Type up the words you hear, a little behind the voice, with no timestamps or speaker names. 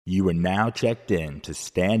You are now checked in to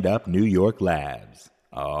Stand Up New York Labs.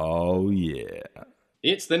 Oh, yeah.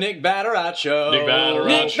 It's the Nick Batterat Show. Nick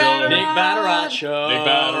Batterat Show. Nick Batterat Show. Nick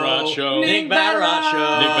Batterat Show. Nick Batterat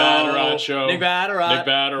Show. Nick Batterat Show. Nick Batterat. Nick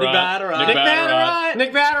Batterat. Nick Batterat.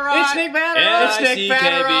 Nick Batterat. Nick Batterat. It's Nick Batterat. It's Nick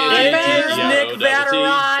Batterat. It's Nick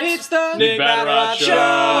Batterat. It's the Nick Batterat Show.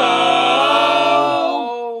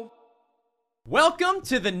 Welcome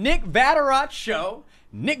to the Nick Batterat Show.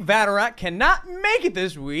 Nick Batterat cannot make it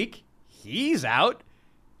this week. He's out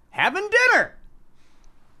having dinner.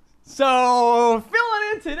 So,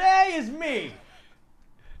 filling in today is me,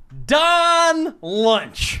 Don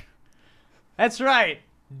Lunch. That's right,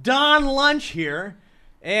 Don Lunch here.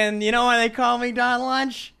 And you know why they call me Don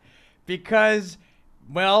Lunch? Because,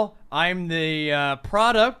 well, I'm the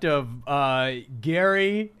product of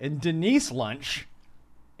Gary and Denise Lunch.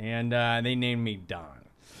 And they named me Don.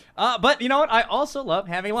 But you know what? I also love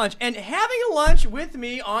having lunch. And having a lunch with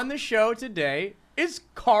me on the show today is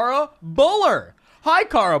Cara Buller. Hi,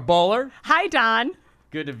 Cara Buller. Hi, Don.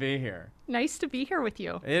 Good to be here. Nice to be here with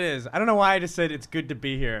you. It is. I don't know why I just said it's good to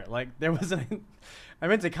be here. Like, there wasn't... I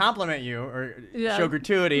meant to compliment you or show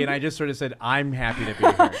gratuity, and I just sort of said, I'm happy to be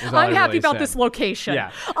here. I'm happy about this location.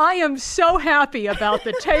 Yeah. I am so happy about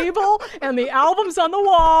the table and the albums on the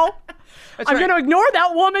wall. I'm going to ignore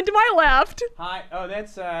that woman to my left. Hi. Oh,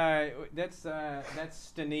 that's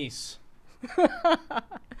Stenise.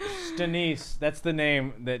 Stenise. That's the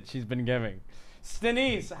name that she's been giving.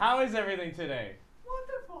 Stenise, how is everything today?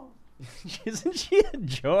 Wonderful. Isn't she a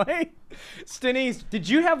joy? Stenise, did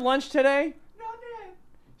you have lunch today? Not yet.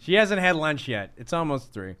 She hasn't had lunch yet. It's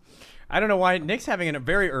almost 3. I don't know why. Nick's having a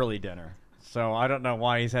very early dinner, so I don't know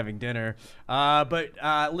why he's having dinner. But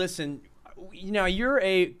listen, you know, you're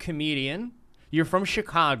a comedian. You're from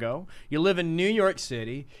Chicago. You live in New York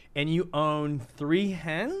City, and you own 3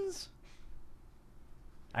 hens?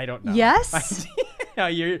 I don't know. Yes. now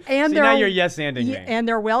you're yes-anding me. And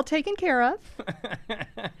they're well taken care of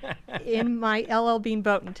in my LL Bean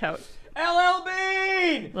boat and tote. LL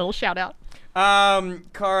Bean! Little shout out.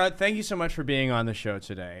 Cara, thank you so much for being on the show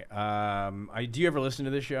today. Do you ever listen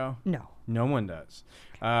to this show? No. No one does.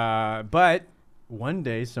 But one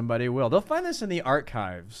day somebody will. They'll find this in the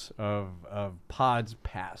archives of pods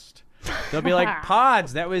past. They'll be like,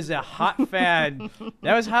 Pods, that was a hot fad.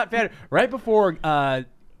 That was hot fad right before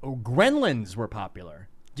Gremlins were popular.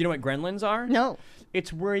 Do you know what Gremlins are? No.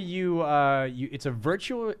 It's where it's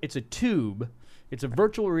a tube. It's a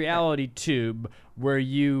virtual reality tube where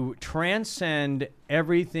you transcend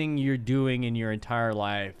everything you're doing in your entire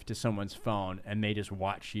life to someone's phone, and they just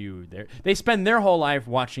watch you. They spend their whole life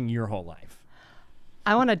watching your whole life.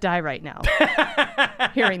 I want to die right now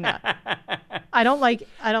hearing that. I don't like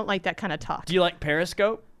that kind of talk. Do you like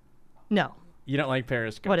Periscope? No. You don't like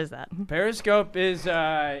Periscope? What is that? Periscope is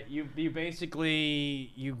you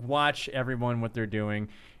basically you watch everyone what they're doing.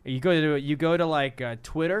 You go to like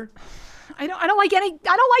Twitter. I don't like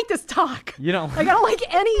this talk. You don't like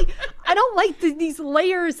I don't like these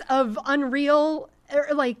layers of unreal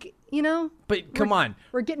like, you know. But come on.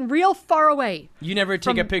 We're getting real far away. You never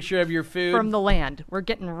take a picture of your food from the land. We're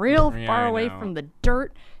getting real far away from the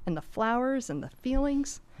dirt and the flowers and the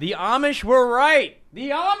feelings. The Amish were right.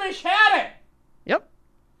 The Amish had it. Yep.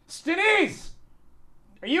 Stenise,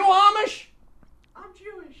 are you Amish? I'm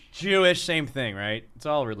Jewish. Jewish, same thing, right? It's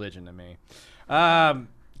all religion to me.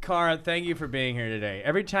 Cara, thank you for being here today.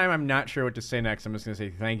 Every time I'm not sure what to say next, I'm just going to say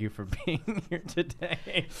thank you for being here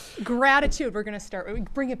today. Gratitude. We're going to start. We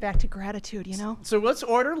bring it back to gratitude, you know? So let's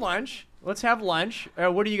order lunch. Let's have lunch.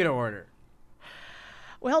 What are you going to order?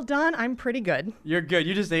 Well, Don, I'm pretty good. You're good.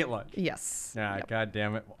 You just ate lunch. Yes. God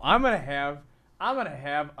damn it. Well, I'm gonna have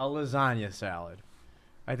a lasagna salad.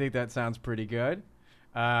 I think that sounds pretty good.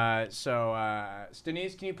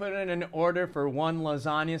 Stenise, can you put in an order for 1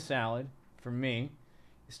 lasagna salad for me?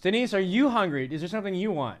 Stenise, are you hungry? Is there something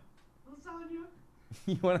you want? Lasagna.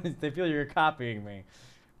 You want? They feel you're copying me.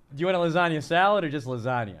 Do you want a lasagna salad or just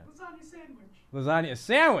lasagna? Lasagna sandwich. Lasagna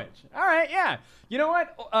sandwich. All right, yeah. You know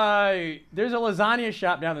what? There's a lasagna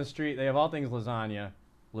shop down the street. They have all things lasagna.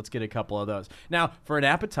 Let's get a couple of those. Now, for an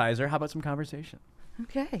appetizer, how about some conversation?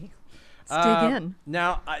 Okay. Let's dig in.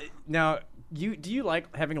 Now, do you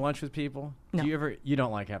like having lunch with people? No. You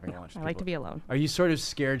don't like having lunch with people? I like to be alone. Are you sort of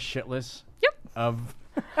scared shitless? Yep. Of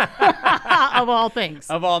of all things.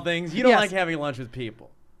 Of all things. You don't like having lunch with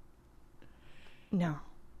people. No.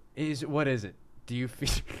 What is it? Do you feel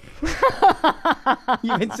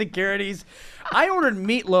you have insecurities? I ordered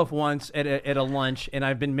meatloaf once at a lunch, and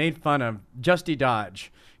I've been made fun of. Justy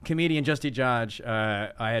Dodge, comedian Justy Dodge.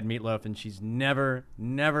 I had meatloaf, and she's never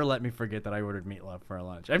let me forget that I ordered meatloaf for a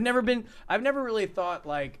lunch. I've never really thought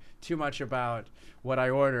like too much about what I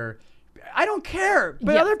order. I don't care,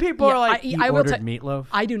 but other people are like, you ordered meatloaf?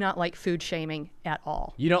 I do not like food shaming at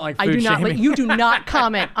all. You don't like food shaming? You do not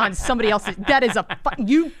comment on somebody else's. That is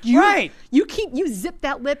you right. You zip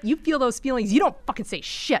that lip. You feel those feelings. You don't fucking say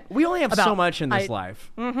shit. We only have so much in this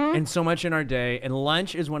life, and so much in our day, and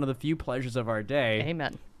lunch is one of the few pleasures of our day.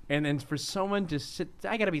 Amen. And then for someone to sit,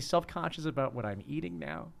 I got to be self-conscious about what I'm eating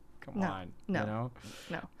now. Come on, no.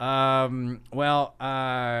 Well,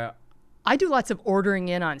 I do lots of ordering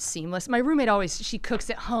in on Seamless. My roommate she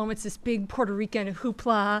cooks at home. It's this big Puerto Rican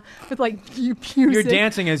hoopla with like music. You're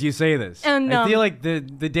dancing as you say this. And, I feel like the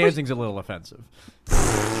dancing's a little offensive.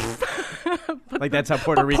 Like that's how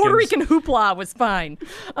Puerto Ricans. Puerto Rican hoopla was fine.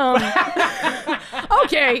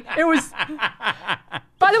 Okay, it was.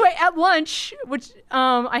 By the way, at lunch, which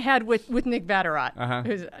I had with Nick Vatterott,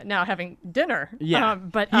 who's now having dinner. Yeah,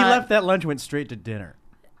 but he left that lunch, went straight to dinner.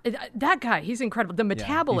 That guy, he's incredible. The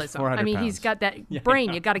metabolism. He's 400 pounds. He's got that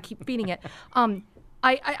brain. You got to keep feeding it.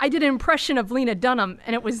 I did an impression of Lena Dunham,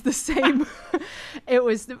 and it was the same. It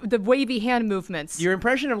was the wavy hand movements. Your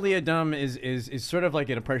impression of Leah Dunham is sort of like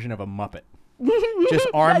an impression of a Muppet. Just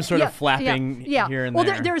arms sort of flapping here and there.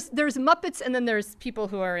 Well, there's Muppets, and then there's people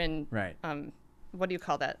who are in right. What do you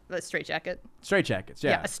call that? A straitjacket? Straitjackets, yeah.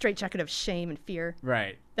 Yeah, a straitjacket of shame and fear.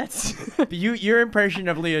 Right. That's your impression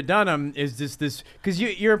of Leah Dunham is this because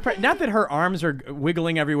you're not that her arms are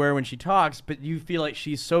wiggling everywhere when she talks, but you feel like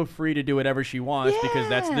she's so free to do whatever she wants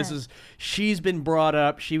because she's been brought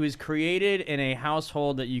up. She was created in a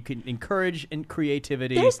household that you can encourage in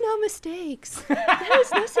creativity. There's no mistakes.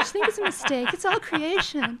 There's no such thing as a mistake. It's all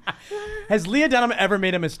creation. Has Leah Dunham ever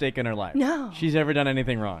made a mistake in her life? No. She's ever done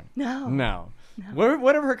anything wrong? No.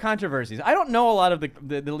 What are her controversies? I don't know a lot of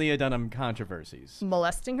the Leah Dunham controversies.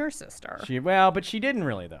 Molesting her sister. But she didn't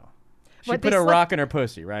really though. She put a rock in her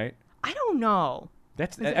pussy, right? I don't know.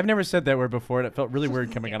 I've never said that word before, and it felt really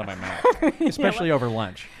weird coming out of my mouth, especially over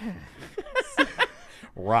lunch.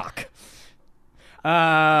 Rock.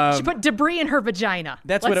 She put debris in her vagina.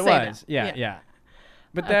 That's what it was. Yeah.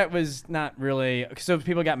 But that was not really. So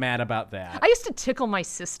people got mad about that. I used to tickle my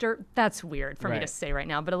sister. That's weird for me to say right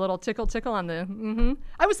now, but a little tickle on the.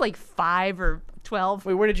 I was like 5 or 12.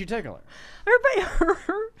 Wait, where did you tickle her?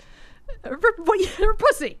 Her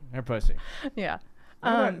pussy. Her pussy. Yeah.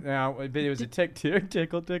 No, but it was a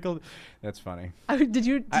tickle. That's funny. Did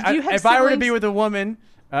you have if I were to be with a woman,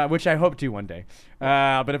 which I hope to one day,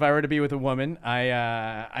 but if I were to be with a woman,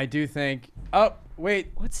 I do think. Oh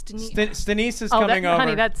wait, what's Denise? Denise is coming over.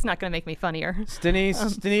 Honey, that's not going to make me funnier. Denise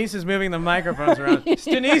is moving the microphones around.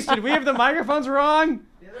 Denise, did we have the microphones wrong?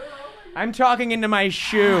 Yeah, they're wrong. I'm talking into my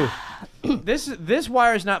shoe. This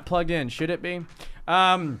wire is not plugged in. Should it be?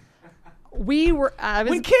 We were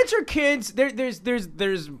when kids are kids.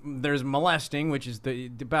 There's molesting, which is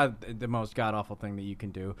about the most god awful thing that you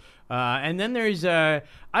can do. And then there's I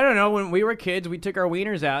don't know. When we were kids, we took our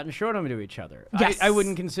wieners out and showed them to each other. Yes. I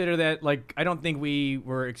wouldn't consider that like. I don't think we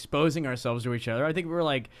were exposing ourselves to each other. I think we were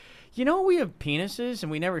like, we have penises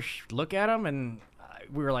and we never look at them and.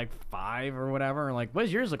 We were like 5 or whatever, and like, what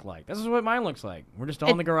does yours look like? This is what mine looks like. We're just all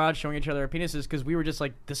in the garage showing each other our penises because we were just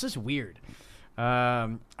like, this is weird.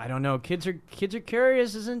 I don't know. Kids are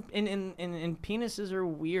curious, and penises are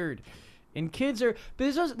weird, and kids are.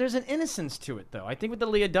 But there's an innocence to it though. I think with the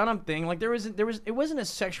Leah Dunham thing, like it wasn't a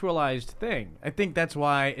sexualized thing. I think that's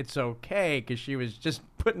why it's okay because she was just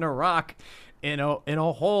putting a rock in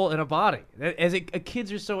a hole in a body.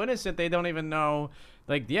 Kids are so innocent they don't even know.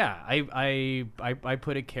 Like, yeah, I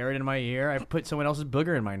put a carrot in my ear. I put someone else's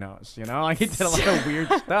booger in my nose. I did a lot of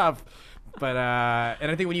weird stuff. But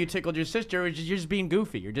and I think when you tickled your sister, you're just being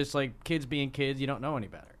goofy. You're just like kids being kids. You don't know any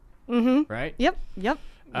better. Mm-hmm. Right? Yep.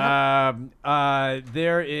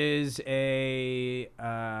 There is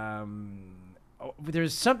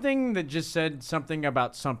there's something that just said something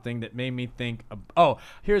about something that made me think.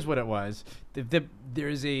 Here's what it was.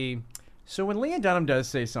 So when Leah Dunham does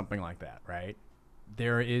say something like that, right?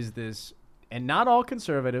 There is this, and not all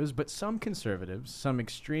conservatives, but some conservatives, some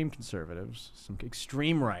extreme conservatives, some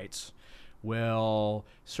extreme rights will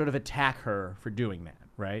sort of attack her for doing that,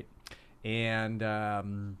 right? And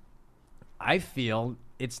I feel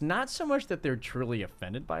it's not so much that they're truly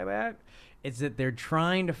offended by that, it's that they're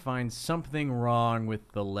trying to find something wrong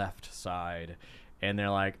with the left side and they're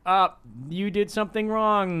like, "Oh, you did something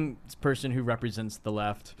wrong." This person who represents the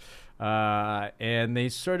left, and they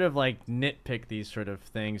sort of like nitpick these sort of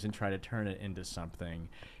things and try to turn it into something.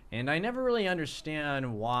 And I never really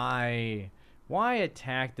understand why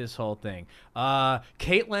attack this whole thing.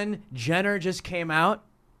 Caitlyn Jenner just came out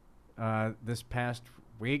this past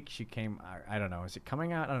week. She came. I don't know. Is it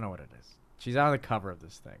coming out? I don't know what it is. She's on the cover of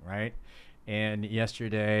this thing, right? And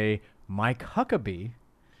yesterday, Mike Huckabee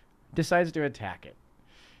decides to attack it.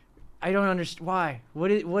 I don't understand why.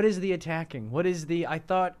 What is the attacking? What is the? I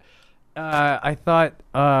thought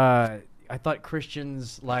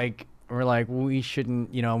Christians were like, we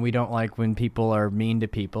shouldn't, we don't like when people are mean to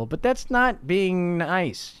people, but that's not being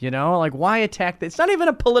nice, like why attack? It's not even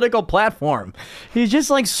a political platform. He's just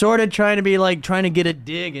like sort of trying to get a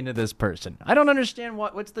dig into this person. I don't understand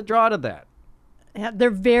what's the draw to that. Yeah, they're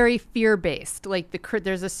very fear-based. Like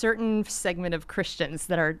there's a certain segment of Christians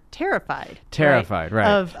that are terrified. Right.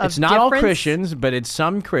 Of it's not all difference. Christians, but it's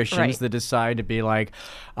some Christians Right. that decide to be like,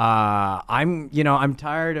 I'm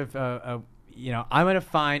tired of, I'm going to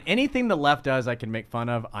find anything the left does I can make fun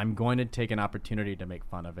of. I'm going to take an opportunity to make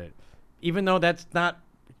fun of it. Even though that's not,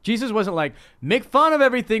 Jesus wasn't like, make fun of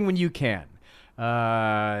everything when you can.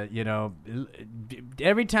 Every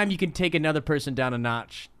time you can take another person down a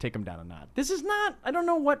notch, take them down a notch. This is not, I don't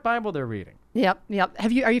know what Bible they're reading. Yep.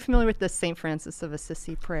 Are you familiar with the St. Francis of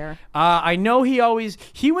Assisi prayer? I know he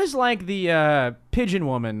was like the pigeon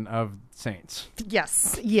woman of saints.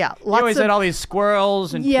 Yes. Yeah. He always had all these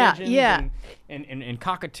squirrels and pigeons yeah. and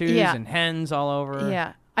cockatoos Yeah. and hens all over.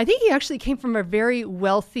 Yeah. I think he actually came from a very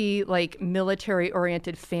wealthy, like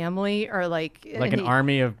military-oriented family, or like Like an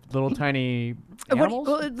army of little tiny animals?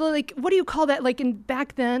 What do you call that? Like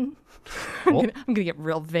back then, I'm gonna get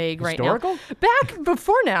real vague Historical? right now. Back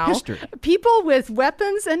before now, History. People with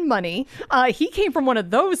weapons and money. He came from one of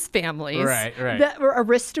those families, Right. that were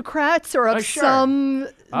aristocrats or of Sure. some,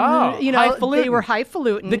 highfalutin. they were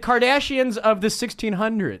highfalutin. The Kardashians of the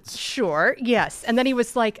 1600s. Sure, yes. And then he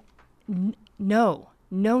was like, no.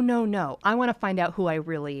 I want to find out who I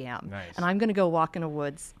really am. Nice. And I'm going to go walk in the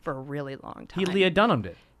woods for a really long time. He Leah Dunham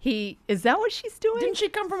did. Is that what she's doing? Didn't she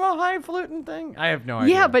come from a highfalutin thing? I have no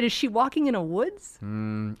idea. Yeah, but is she walking in a woods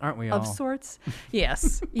aren't we all? of sorts?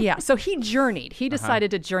 Yes. Yeah. So he journeyed. He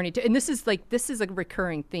decided to journey to, and this is a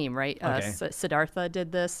recurring theme, right? Okay. Siddhartha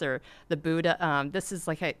did this, or the Buddha. This is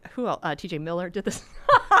like who else? T.J. Miller did this.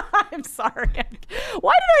 I'm sorry.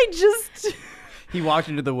 Why did I just? He walked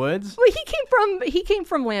into the woods? Well, he came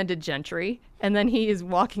from landed gentry, and then he is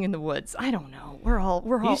walking in the woods. I don't know. We're all.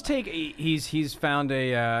 He's found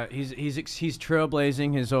a he's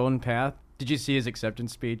trailblazing his own path. Did you see his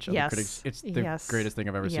acceptance speech? Of Yes. The critics? It's the greatest thing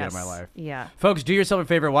I've ever seen in my life. Yeah. Folks, do yourself a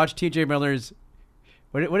favor. Watch T.J. Miller's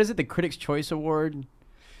what is it? The Critics' Choice Award.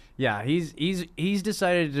 Yeah, he's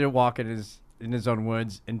decided to walk in his own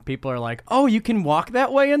woods, and people are like, "Oh, you can walk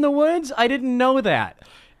that way in the woods? I didn't know that."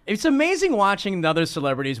 It's amazing watching the other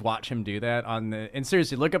celebrities watch him do that and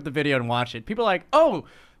seriously, look up the video and watch it. People are like, "Oh,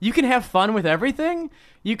 you can have fun with everything?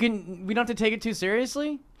 We don't have to take it too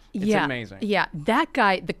seriously?" It's amazing. Yeah, that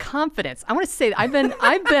guy, the confidence. I want to say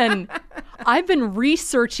that I've been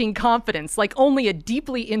researching confidence like only a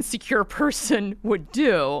deeply insecure person would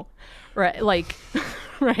do, right? Like,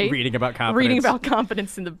 right? Reading about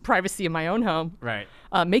confidence in the privacy of my own home. Right.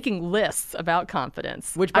 Making lists about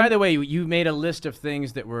confidence. Which, by the way, you made a list of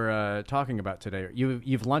things that we're talking about today.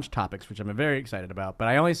 You've lunch topics, which I'm very excited about. But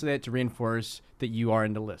I only say that to reinforce that you are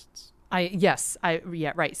into lists.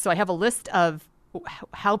 Right. So I have a list of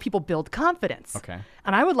how people build confidence. Okay.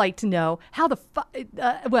 And I would like to know how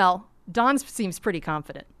Don seems pretty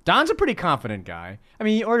confident. Don's a pretty confident guy. I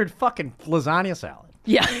mean, he ordered fucking lasagna salad.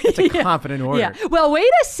 Yeah. It's a confident order. Yeah. Well, wait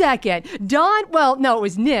a second. It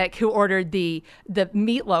was Nick who ordered the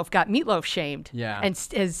meatloaf, got meatloaf shamed. Yeah. And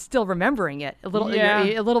is still remembering it. A little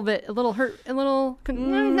hurt, no,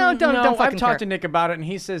 don't I've fucking talked care. to Nick about it, and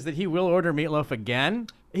he says that he will order meatloaf again.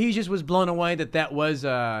 He just was blown away that was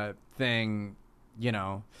a thing, Nick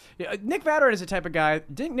Vatterott is the type of guy,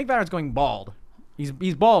 Nick Vatterott's going bald. He's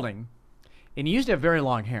balding, and he used to have very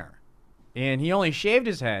long hair. And he only shaved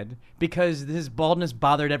his head because his baldness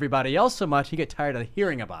bothered everybody else so much he got tired of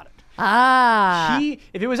hearing about it.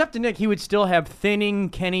 If it was up to Nick, he would still have thinning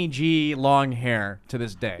Kenny G long hair to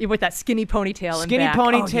this day. With that skinny ponytail Skinny and back.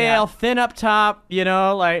 ponytail, Oh, thin up top,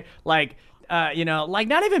 like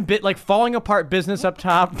not even like falling apart business up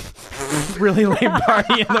top, really lame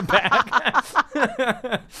party in the back.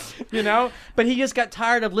 But he just got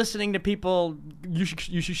tired of listening to people. You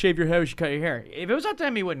should shave your hair. You should cut your hair. If it was up to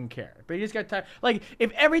him, he wouldn't care. But he just got tired. Like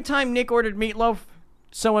if every time Nick ordered meatloaf,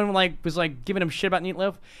 someone like was like giving him shit about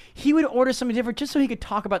meatloaf, he would order something different just so he could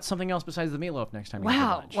talk about something else besides the meatloaf next time he had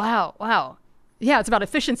lunch. Wow. Yeah, it's about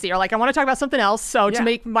efficiency. Or like, I want to talk about something else, so to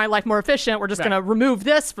make my life more efficient, we're just going to remove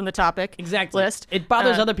this from the topic list. It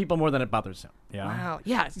bothers other people more than it bothers him. Yeah. Wow.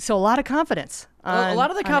 Yeah, so a lot of confidence. A lot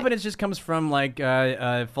of the confidence just comes from like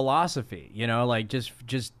philosophy, you know, like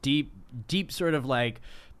just deep sort of like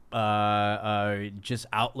just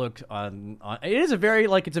outlook on it is a very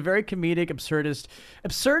like it's a very comedic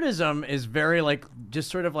absurdism is very like just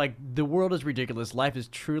sort of like the world is ridiculous, life is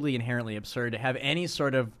truly inherently absurd. To have any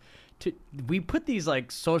sort of we put these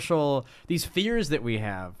like these fears that we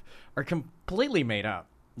have are completely made up,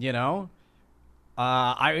 you know.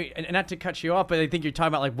 And not to cut you off, but I think you're talking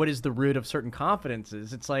about like what is the root of certain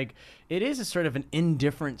confidences. It's like it is a sort of an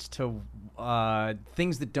indifference to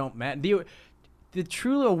things that don't matter. The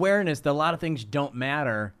true awareness that a lot of things don't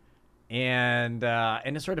matter, and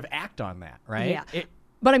to sort of act on that, right? Yeah.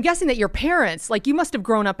 But I'm guessing that your parents, like, you must have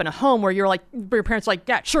grown up in a home where your parents are like,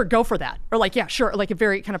 yeah, sure, go for that. Or like, yeah, sure, like a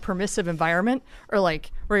very kind of permissive environment. Or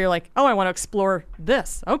like, where you're like, oh, I want to explore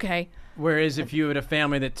this. Okay. Whereas if you had a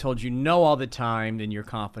family that told you no all the time, then your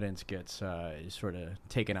confidence gets sort of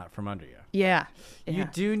taken out from under you. Yeah. You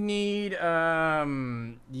do need, I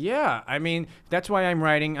mean, that's why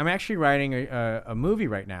I'm actually writing a movie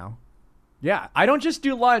right now. Yeah, I don't just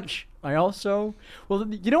do lunch. I also,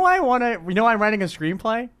 you know why I'm writing a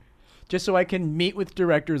screenplay? Just so I can meet with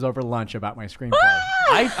directors over lunch about my screenplay.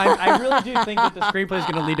 I really do think that the screenplay is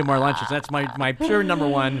going to lead to more lunches. That's my pure number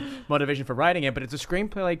one motivation for writing it. But it's a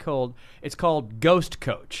screenplay called Ghost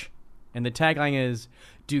Coach. And the tagline is,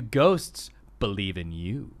 do ghosts believe in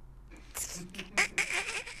you?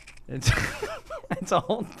 It's a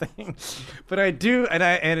whole thing, but I do,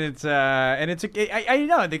 and the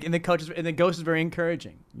ghost is very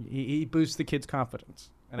encouraging. He boosts the kid's confidence,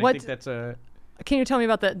 and I think that's a. Can you tell me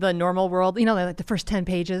about the normal world? You know, like the first 10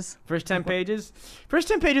 pages. First 10 pages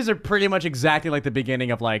are pretty much exactly like the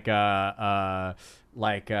beginning of like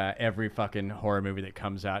every fucking horror movie that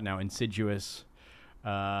comes out now. Insidious,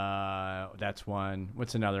 that's one.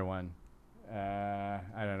 What's another one? I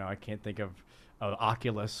don't know. I can't think of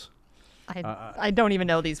Oculus. I don't even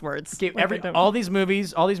know these words. Okay, all these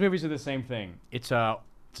movies are the same thing. It's an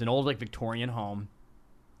old like Victorian home.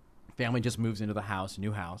 Family just moves into the house,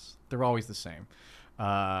 new house. They're always the same.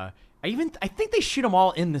 I think they shoot them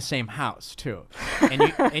all in the same house too.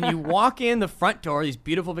 And you walk in the front door, these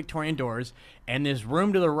beautiful Victorian doors, and there's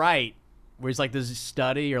room to the right where it's like this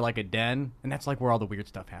study or like a den, and that's like where all the weird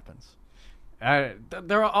stuff happens.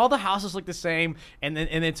 All the houses look the same, and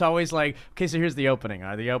it's always like, okay, so here's the opening.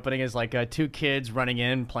 The opening is like two kids running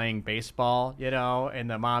in playing baseball, you know, and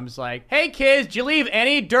the mom's like, "Hey kids, did you leave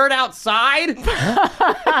any dirt outside?"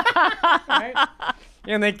 Right?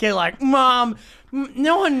 And the kid like, "Mom,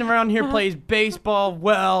 no one around here plays baseball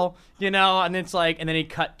well, you know." And it's like, and then he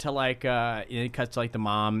cuts to the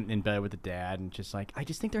mom in bed with the dad, and just like, I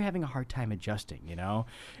just think they're having a hard time adjusting, you know.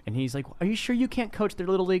 And he's like, "Are you sure you can't coach their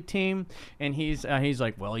little league team?" And he's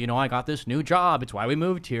like, "Well, you know, I got this new job. It's why we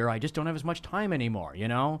moved here. I just don't have as much time anymore, you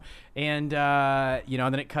know." And you know,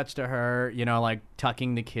 and then it cuts to her, you know, like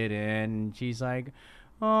tucking the kid in, and she's like,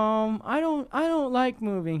 I don't like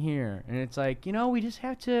moving here. And it's like, you know, we just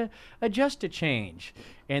have to adjust to change.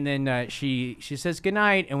 And then she says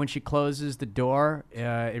goodnight, and when she closes the door,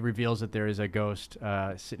 it reveals that there is a ghost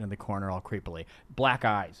sitting in the corner all creepily. Black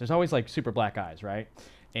eyes. There's always like super black eyes, right?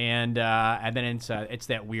 And then it's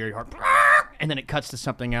that weird, and then it cuts to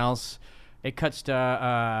something else. It cuts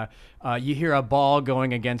to you hear a ball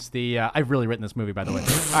going against the. I've really written this movie, by the way.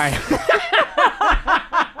 All right.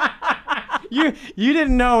 You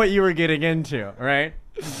didn't know what you were getting into, right?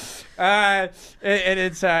 And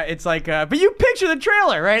it's like, but you picture the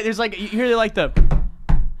trailer, right? There's like, you hear like the,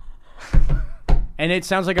 and it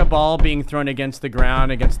sounds like a ball being thrown against the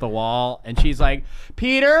ground, against the wall. And she's like,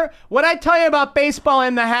 "Peter, what'd I tell you about baseball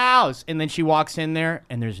in the house?" And then she walks in there,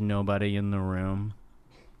 and there's nobody in the room.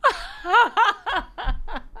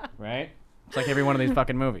 Right? It's like every one of these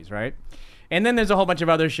fucking movies, right? And then there's a whole bunch of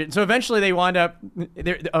other shit. So eventually they wind up.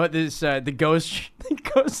 The ghost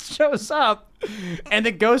shows up, and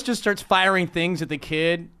the ghost just starts firing things at the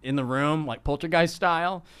kid in the room, like Poltergeist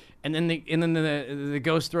style. And then the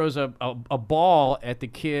ghost throws a ball at the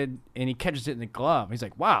kid, and he catches it in the glove. He's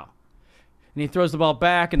like, "Wow!" And he throws the ball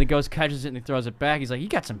back, and the ghost catches it, and he throws it back. He's like, "You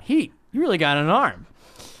got some heat. You really got an arm."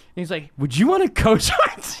 And he's like, "Would you want to coach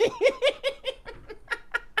our team?"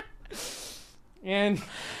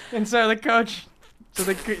 And so the coach, so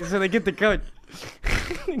they get the coach,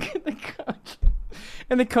 they get the coach,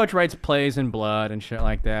 And the coach writes plays in blood and shit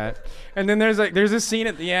like that. And then there's a scene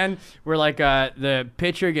at the end where like the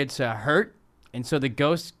pitcher gets hurt, and so the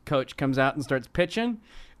ghost coach comes out and starts pitching,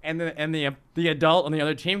 and the adult on the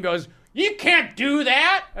other team goes, "You can't do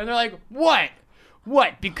that!" And they're like, "What?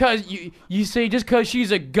 What? Because you say just because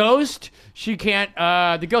she's a ghost, she can't."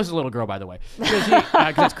 The ghost is a little girl, by the way, because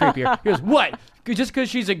it's creepier. He goes, "What? Just because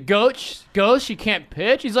she's a ghost, she can't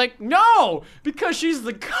pitch?" He's like, "No, because she's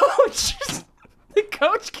the coach. The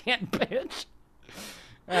coach can't pitch."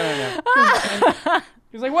 I don't know.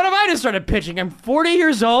 He's like, "What if I just started pitching? I'm 40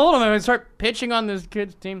 years old. I'm gonna start pitching on this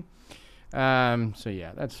kid's team." So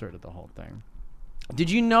yeah, that's sort of the whole thing. Did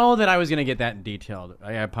you know that I was going to get that detailed?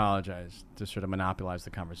 I apologize to sort of monopolize the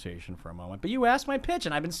conversation for a moment, but you asked my pitch,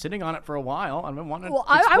 and I've been sitting on it for a while. I've been wanting to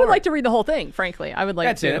explore I would like to read the whole thing. Frankly, I would like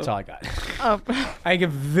That's to. it. That's all I got. Oh.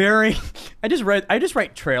 I just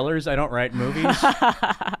write trailers. I don't write movies.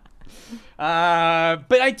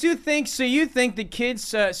 But I do think so. You think the kids?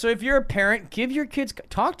 So if you're a parent,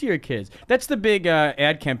 talk to your kids. That's the big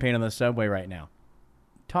ad campaign on the subway right now.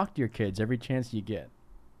 Talk to your kids every chance you get.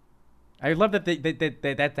 I love that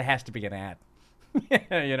that has to be an ad.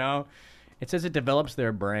 You know, it says it develops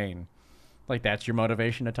their brain. Like that's your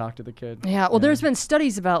motivation to talk to the kid. Yeah, well, there's been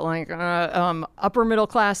studies about like upper middle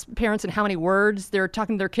class parents and how many words they're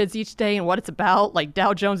talking to their kids each day and what it's about, like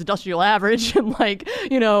Dow Jones Industrial Average and like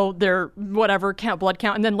their whatever blood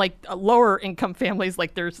count, and then like lower income families,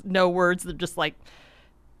 like there's no words, they're just like,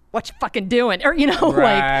 "What you fucking doing?" Or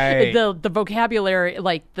Right. like the vocabulary,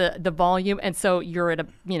 like the volume, and so you're at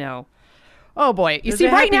a Oh boy! You There's see,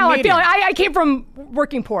 a right happy now medium. I came from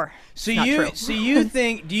working poor. So It's not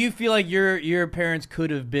true. do you feel like your parents could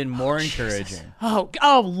have been more encouraging? Oh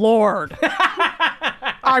Lord!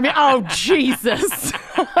 I mean, oh Jesus!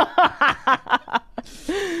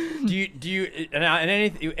 Do you and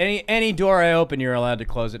any door I open, you're allowed to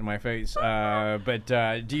close it in my face. But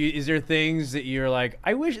is there things that you're like,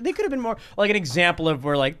 I wish they could have been more, like an example of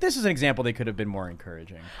where like this is an example they could have been more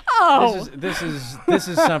encouraging. Oh, This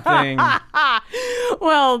is something.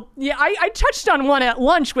 well, yeah, I touched on one at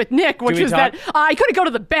lunch with Nick, which we was talk? that I couldn't go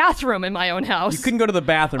to the bathroom in my own house. You couldn't go to the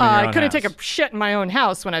bathroom in your own I couldn't house. take a shit in my own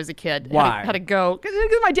house when I was a kid. Why? Had to go because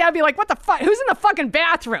my dad would be like, "What the fuck? Who's in the fucking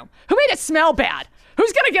bathroom? Who made it smell bad?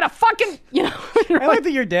 Who's gonna get a fucking I like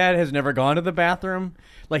that your dad has never gone to the bathroom.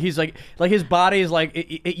 Like he's like his body is like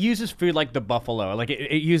it uses food like the buffalo. Like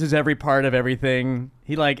it uses every part of everything.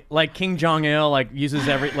 He like King Jong-il like uses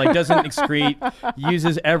doesn't excrete,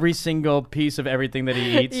 uses every single piece of everything that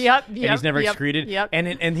he eats. Yep, and he's never excreted. Yep.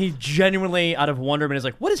 And he genuinely out of wonderment is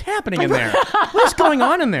like, what is happening in there? What is going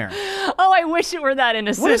on in there? Oh, I wish it were that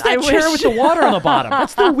innocent. What is that chair with the water on the bottom?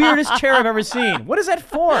 That's the weirdest chair I've ever seen. What is that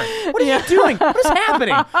for? What are you doing? What is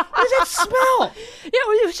happening? What does that smell? Yeah,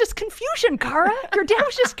 it was just confusion, Kara. Your dad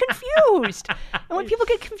was just confused. And when people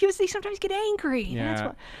get confused, they sometimes get angry. Yeah.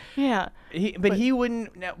 That's yeah. He wouldn't.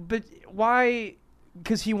 But why?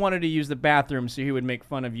 Because he wanted to use the bathroom, so he would make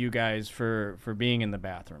fun of you guys for being in the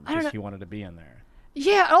bathroom don't know. because he wanted to be in there.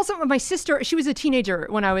 Yeah, also my sister, she was a teenager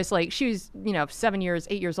when I was like, she was,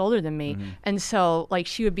 8 years older than me. And so like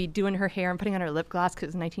she would be doing her hair and putting on her lip gloss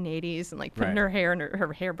because it's 1980s and like putting Right. her hair in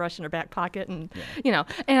her hairbrush in her back pocket and,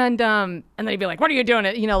 and then he'd be like, "What are you doing?"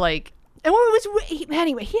 And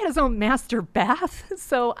anyway, he had his own master bath.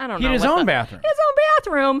 So I don't know. He had his own bathroom. He had his own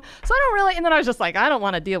bathroom. So I don't really, and then I was just like, I don't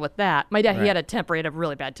want to deal with that. My dad, Right. he had a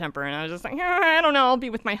really bad temper. And I was just like, I don't know. I'll be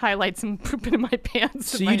with my highlights and pooping in my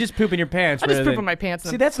pants. So you just poop in your pants. I just rather poop than- in my pants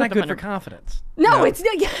and See, that's put not them good under- for confidence. No, it's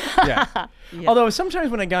Yeah. Although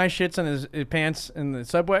sometimes when a guy shits on his pants in the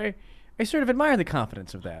subway, I sort of admire the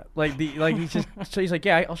confidence of that. He's like,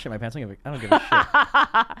 yeah, I'll shit my pants. I don't give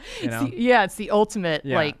a shit. It's the ultimate,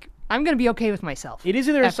 Yeah. I'm going to be okay with myself. It is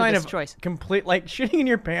either a after sign this of choice. complete, like shitting in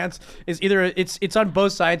your pants is either it's on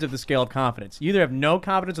both sides of the scale of confidence. You either have no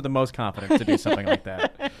confidence or the most confidence to do something like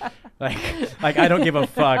that. Like I don't give a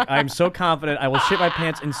fuck. I'm so confident I will shit my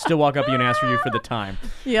pants and still walk up to you and ask you for the time.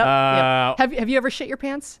 Yep. Uh, Have you ever shit your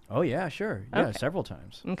pants? Oh yeah, sure. Yeah, Okay. several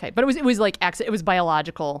times. Okay, but it was like it was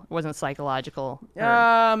biological. It wasn't psychological.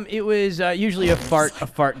 It was usually a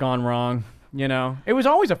fart gone wrong. It was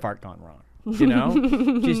always a fart gone wrong.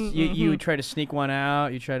 Just you try to sneak one out.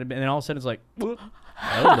 You try to, and then all of a sudden it's like, oh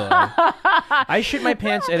boy. I shit my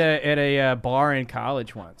pants at a bar in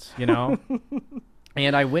college once.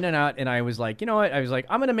 And I went out and I was like, you know what? I was like,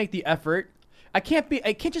 I'm gonna make the effort. I can't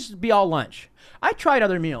just be all lunch. I tried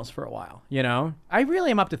other meals for a while. I really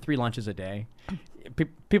am up to 3 lunches a day.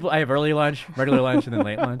 I have early lunch, regular lunch, and then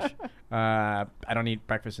late lunch. I don't eat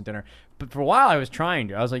breakfast and dinner. But for a while, I was trying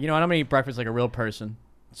to. I was like, I'm going to eat breakfast like a real person.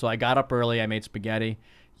 So I got up early. I made spaghetti.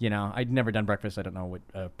 You know, I'd never done breakfast. I don't know what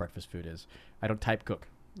breakfast food is. I don't type cook.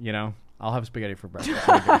 You know, I'll have spaghetti for breakfast.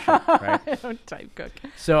 I don't give a shit, right? I don't type cook.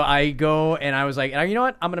 So I go and I was like, you know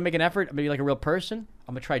what? I'm gonna make an effort. I'm gonna be like a real person.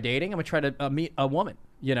 I'm gonna try dating. I'm gonna try to meet a woman.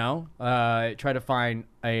 You know, try to find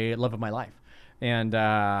a love of my life. And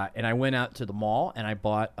I went out to the mall and I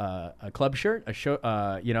bought a club shirt,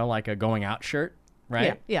 you know, like a going out shirt,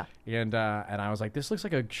 right? Yeah. And I was like, this looks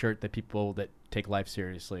like a shirt that people that take life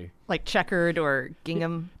seriously. Like checkered or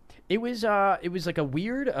gingham. It was like a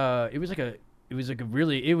weird. It was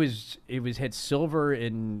had silver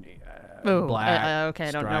and Ooh, black. okay,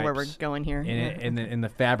 I don't know where we're stripes. going here. And the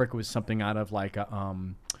fabric was something out of like a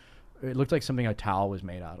it looked like something a towel was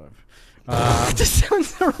made out of. This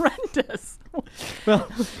sounds horrendous. Well,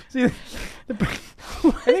 see, I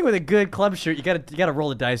think with a good club shirt, you gotta roll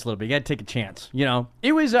the dice a little bit. You gotta take a chance. You know,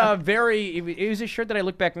 it was it was a shirt that I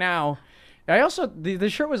look back now. I also the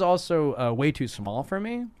shirt was also way too small for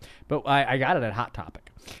me, but I got it at Hot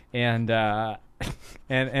Topic, and I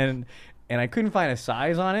couldn't find a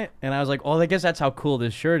size on it, and I was like, oh, I guess that's how cool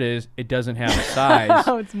this shirt is. It doesn't have a size.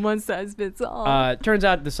 Oh, it's one size fits all. Turns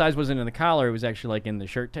out the size wasn't in the collar; it was actually like in the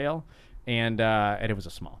shirt tail, and it was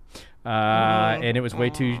a small. And it was way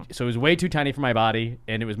too tiny for my body,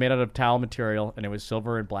 and it was made out of towel material, and it was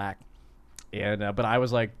silver and black, and but I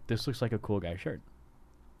was like, this looks like a cool guy shirt.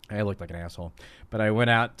 I looked like an asshole, but I went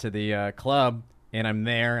out to the club, and I'm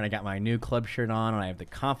there, and I got my new club shirt on, and I have the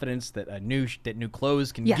confidence that new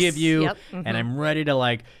clothes can give you, and I'm ready to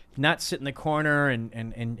like not sit in the corner, and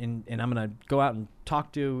I'm gonna go out and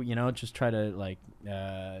talk to, you know, just try to like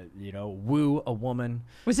you know, woo a woman.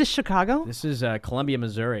 Was this Chicago? This is Columbia,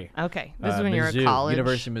 Missouri. Okay, this is when you were at Mizzou, college.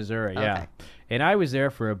 University of Missouri, yeah. Okay. And I was there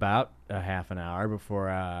for about a half an hour before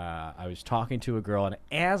I was talking to a girl, and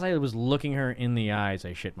as I was looking her in the eyes,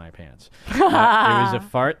 I shit my pants. It was a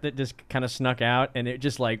fart that just kind of snuck out, and it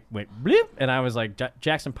just like went bloop, and I was like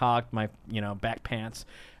Jackson Pollock, my back pants,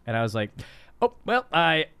 and I was like, oh well,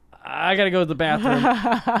 I gotta go to the bathroom,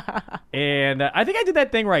 and I think I did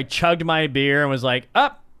that thing where I chugged my beer and was like,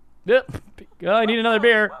 I need another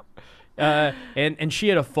beer, and she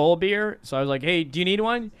had a full beer, so I was like, hey, do you need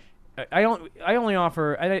one? I only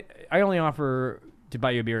offer to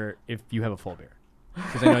buy you a beer if you have a full beer,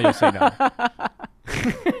 because I know you'll say no.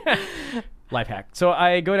 Life hack. So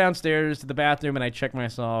I go downstairs to the bathroom and I check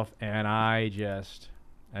myself, and I was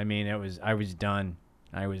done.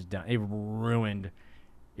 It ruined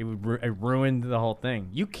the whole thing.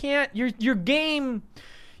 You can't. Your game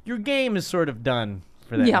is sort of done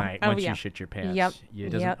for that night once you shit your pants.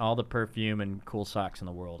 All the perfume and cool socks in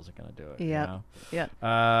the world isn't gonna do it. Yeah.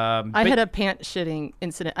 I had a pant shitting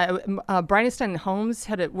incident. Bridenstine and Holmes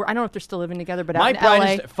had I don't know if they're still living together, but Mike out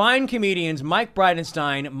in LA. fine comedians. Mike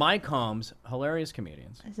Bridenstine, Mike Holmes, hilarious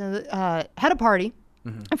comedians. Had a party.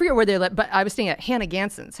 I forget where they lived, but I was staying at Hannah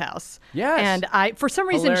Ganson's house. Yes. And for some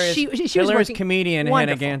reason, she was hilarious working. comedian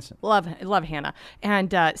Wonderful. Hannah Ganson. Love Hannah.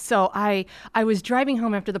 And so I was driving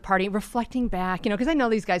home after the party, reflecting back, because I know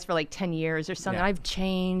these guys for like 10 years or something. Yeah. I've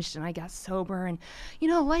changed and I got sober, and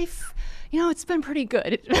life, it's been pretty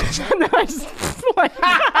good. And I just like,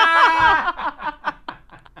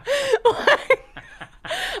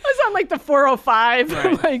 I was on like the 405. Right.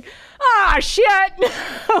 I'm like, shit.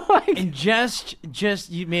 And just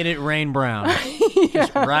you made it rain brown.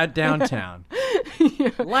 Just right downtown.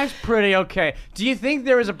 Life's pretty okay. Do you think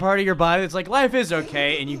there was a part of your body that's like, life is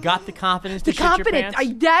okay, and you got the confidence to shit your pants?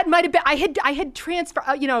 That might have been. I had transfer.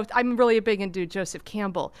 I'm really big into Joseph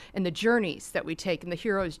Campbell and the journeys that we take and the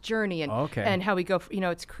hero's journey and how we go.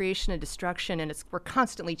 It's creation and destruction, and we're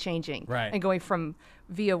constantly changing and going from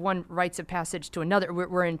via one rites of passage to another.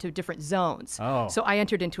 We're into different zones. Oh. So I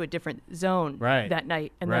entered into a different zone that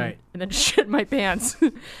night, and then shit my pants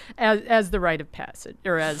as the rite of passage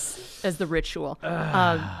or as the ritual.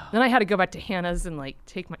 Then I had to go back to Hannah's and like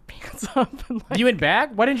take my pants off. And, You went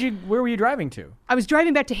back? Where were you driving to? I was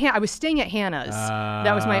driving back to Hannah. I was staying at Hannah's.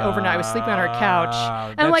 That was my overnight. I was sleeping on her couch.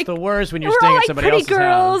 And that's like, the worst when you're we're staying all, at like, somebody pretty else's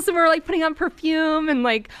girls, house. and we're like putting on perfume and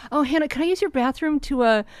like, oh, Hannah, can I use your bathroom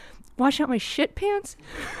to wash out my shit pants?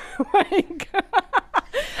 Like,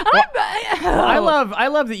 I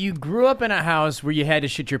love that you grew up in a house where you had to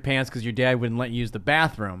shit your pants because your dad wouldn't let you use the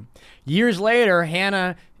bathroom. Years later,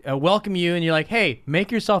 Hannah welcomed you, and you're like, hey,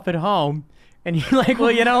 make yourself at home. And you're like,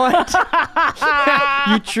 well, you know what?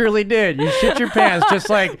 You truly did. You shit your pants just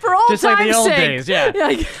like For old the time's old sake. days. Yeah.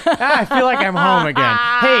 I feel like I'm home again.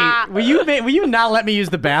 Hey, will you not let me use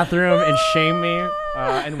the bathroom and shame me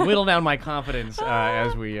and whittle down my confidence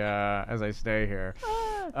as I stay here?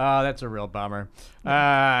 That's a real bummer.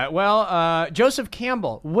 Joseph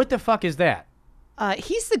Campbell, what the fuck is that?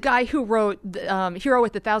 He's the guy who wrote Hero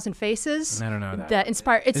with a Thousand Faces. I don't know that. That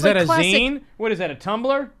inspired. It's Is like that a classic. zine? What is that? A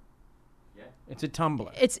Tumblr? Yeah. It's a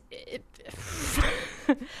Tumblr.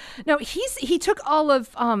 No, he took all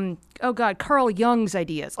of Carl Jung's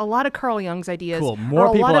ideas. A lot of Carl Jung's ideas. Cool. More are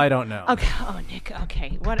a people lot of- I don't know. Okay. Oh, Nick.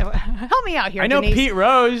 Okay. What? Help me out here. I know Denise. Pete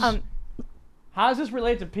Rose. Um, How does this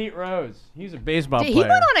relate to Pete Rose? He's a baseball He player.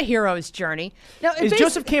 went on a hero's journey. Now, Is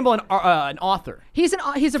Joseph Campbell an author? He's a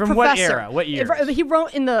From professor. what era? What years? He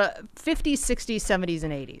wrote in the 50s, 60s, 70s,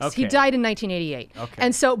 and 80s. Okay. He died in 1988. Okay.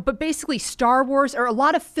 And so, but basically, Star Wars or a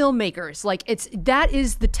lot of filmmakers that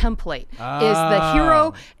is the template.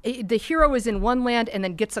 Is the hero is in one land and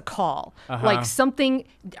then gets a call, like something.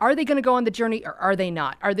 Are they going to go on the journey or are they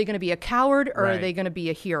not? Are they going to be a coward or are Right. they going to be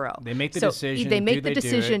a hero? They make the So decision. They make Do the they do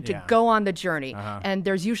decision it? to Yeah. go on the journey, and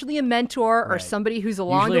there's usually a mentor or Right. somebody who's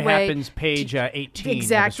along Usually the way. happens page 18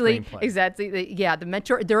 Exactly. of the screenplay. Exactly. Yeah, the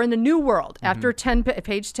mentor. They're in the new world. After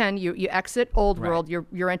page 10, you exit old Right. world.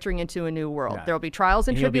 You're entering into a new world. Got it. There will be trials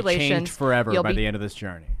and And you'll be tribulations. changed forever You'll by be- the end of this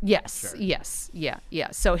journey. Yes. Yes. Yeah.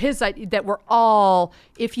 Yeah. So his idea that we're all,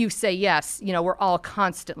 if you say yes, we're all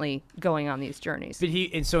constantly going on these journeys. But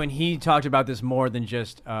he talked about this more than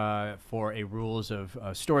just for a rules of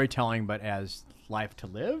storytelling, but as life to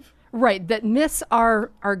live. Right, that myths are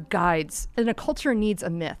guides, and a culture needs a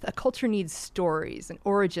myth. A culture needs stories and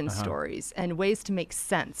origin stories and ways to make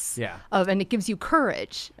sense Yeah. of, and it gives you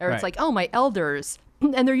courage. Or Right. it's like, oh, my elders,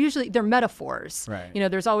 and they're metaphors. Right.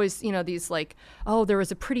 There's always these like, oh, there was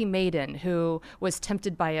a pretty maiden who was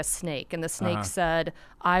tempted by a snake, and the snake said,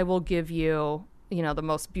 "I will give you." The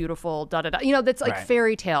most beautiful da da da. That's like Right.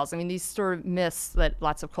 fairy tales. I mean, these sort of myths that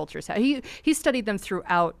lots of cultures have. He studied them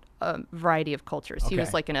throughout a variety of cultures. He was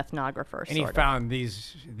Okay. like an ethnographer. And he sort of. found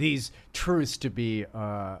these truths to be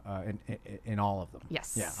in all of them.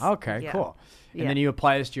 Yes. Yeah. Okay. Yeah. Cool. And Yeah. then you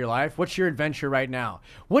apply this to your life. What's your adventure right now?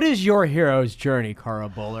 What is your hero's journey, Cara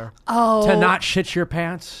Buller? Oh. To not shit your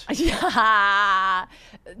pants.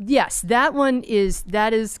 Yes, that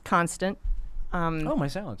is constant. Oh, my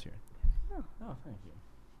salad's here. Oh, thank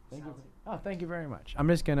you. Thank you very much. I'm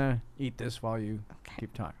just gonna eat this while you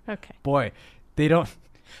keep talking. Okay. Boy, they're not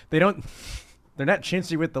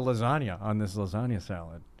chintzy with the lasagna on this lasagna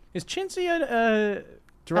salad. Is chintzy a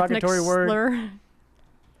derogatory Ethnic word? slur.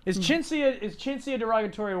 Is chintzy a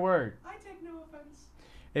derogatory word? I take no offense.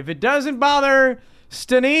 If it doesn't bother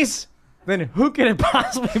Stenise, then who can it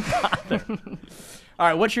possibly bother? All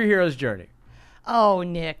right, what's your hero's journey? Oh,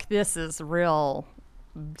 Nick, this is real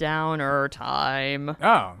downer time.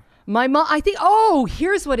 Oh, My mom, I think,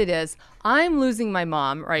 here's what it is. I'm losing my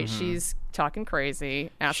mom, right? She's talking crazy,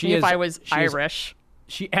 asking She if is- I was she is- Irish.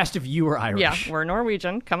 she asked if you were Irish. Yeah, we're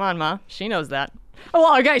Norwegian. Come on, Ma. She knows that. Oh,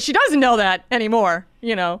 well, okay, she doesn't know that anymore,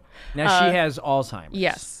 Now she has Alzheimer's.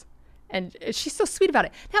 Yes. And she's so sweet about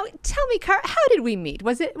it. Now, tell me, Cara, how did we meet?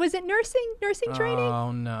 Was it nursing training?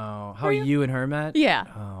 Oh no! How you and her met? Yeah.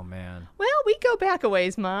 Oh man. Well, we go back a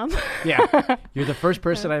ways, Mom. Yeah. You're the first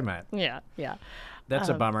person I met. yeah. That's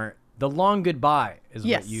a bummer. The long goodbye is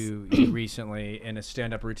Yes. what you recently in a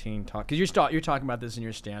stand-up routine talk. Because you're talking about this in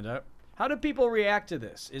your stand-up. How do people react to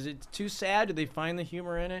this? Is it too sad? Do they find the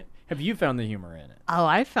humor in it? Have you found the humor in it? Oh,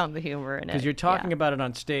 I found the humor in it. Because you're talking about it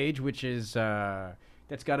on stage, which is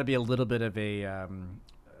that's got to be a little bit of a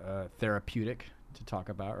therapeutic to talk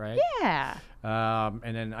about, right? Yeah.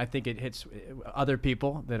 And then I think it hits other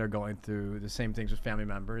people that are going through the same things with family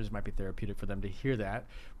members. It might be therapeutic for them to hear that.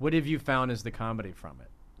 What have you found as the comedy from it?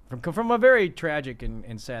 From a very tragic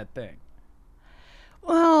and sad thing.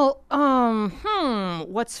 Well,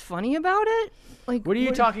 what's funny about it? Like, What are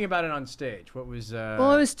you talking about it on stage? What was?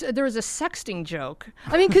 Well, there was a sexting joke.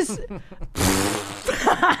 I mean, because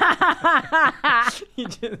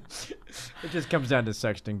it just comes down to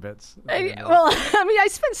sexting bits. I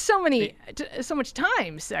spent so much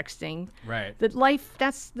time sexting. Right. That life,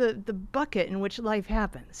 that's the bucket in which life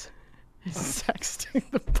happens. Sexting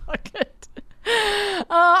the bucket.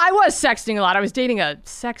 I was sexting a lot. I was dating a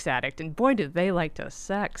sex addict, and boy, did they like to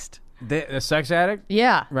sext. A sex addict?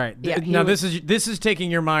 Yeah. Right. Yeah, Now this is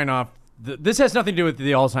taking your mind off. This has nothing to do with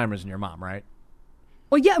the Alzheimer's in your mom, right?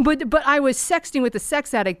 Well, yeah, but I was sexting with the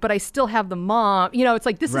sex addict, but I still have the mom. It's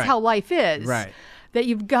like this Right. is how life is. Right. That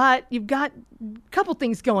you've got a couple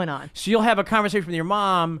things going on. So you'll have a conversation with your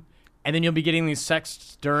mom, and then you'll be getting these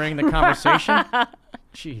sexts during the conversation.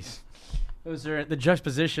 Jeez. Those are the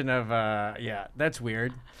juxtaposition of that's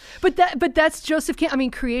weird. But that's Joseph Campbell. I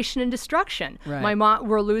mean, creation and destruction. Right. My mom,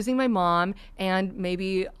 we're losing my mom, and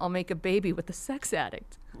maybe I'll make a baby with a sex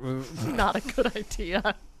addict. Not a good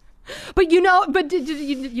idea. But you know,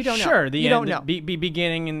 you don't know. Sure, the you end, don't know. Be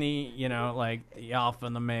beginning in the like the alpha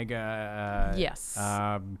and the omega. Yes.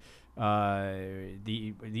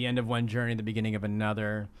 The end of one journey, the beginning of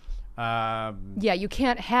another. Yeah, you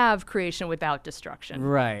can't have creation without destruction.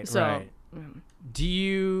 Right. So, right.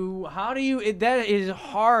 That is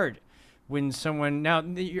hard when someone now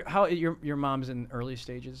your mom's in early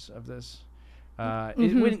stages of this.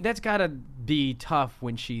 That's gotta be tough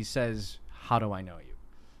when she says, "How do I know you?"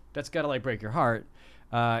 That's gotta like break your heart.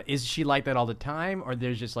 Is she like that all the time, or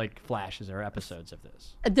there's just like flashes or episodes of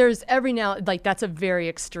this? There's every now, like that's a very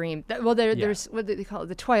extreme. There's what do they call it?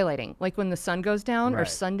 The twilighting, like when the sun goes down or Right.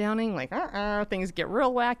 sundowning, like things get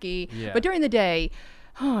real wacky. Yeah. But during the day,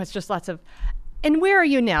 it's just lots of. And where are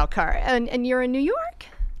you now, Car? And you're in New York?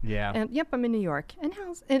 Yeah. And yep, I'm in New York. And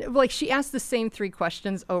like she asked the same 3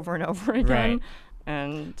 questions over and over again. Right.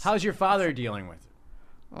 And How's your father dealing with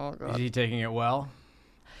it? oh Is god, he taking it well?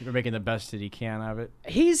 You're making the best that he can of it.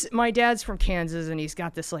 my dad's from Kansas, and he's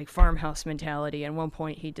got this like farmhouse mentality. And at one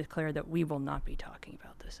point, he declared that we will not be talking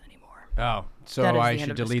about this anymore. Oh, so That is I the end should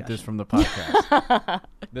of delete this discussion. from the podcast.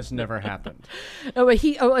 This never happened. But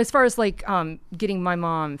as far as like getting my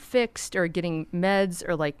mom fixed or getting meds,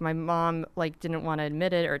 or like my mom like didn't want to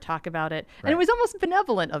admit it or talk about it, and Right. it was almost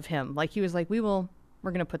benevolent of him. Like he was like,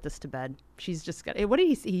 we're gonna put this to bed. She's just got. What did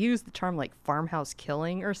he used the term like farmhouse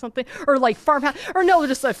killing or something, or like farmhouse, or no,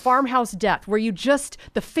 just a farmhouse death where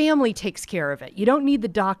the family takes care of it. You don't need the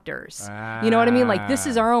doctors. You know what I mean? Like this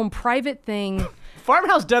is our own private thing.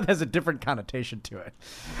 Farmhouse death has a different connotation to it.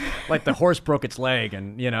 Like the horse broke its leg,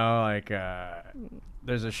 and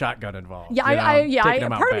there's a shotgun involved. Yeah, taking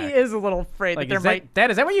him out part of me back. is a little afraid Like, that is there might.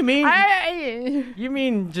 is that what you mean? I, You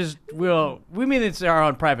mean just we mean it's our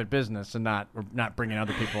own private business and we're not bringing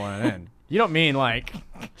other people in. You don't mean like,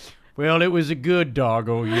 well, it was a good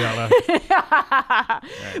doggo yellow. Part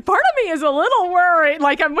of me is a little worried.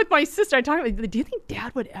 Like I'm with my sister. I talk about. Do you think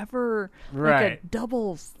Dad would ever like a Right.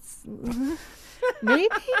 double? Maybe.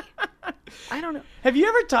 I don't know. Have you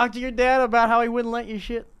ever talked to your dad about how he wouldn't let you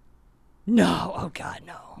shit? No. Oh God,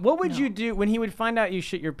 no. What would you do when he would find out you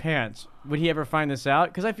shit your pants? Would he ever find this out?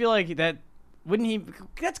 Because I feel like wouldn't he?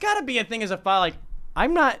 That's got to be a thing as a father.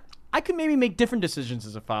 Like I could maybe make different decisions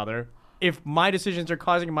as a father if my decisions are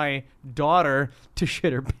causing my daughter to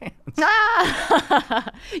shit her pants.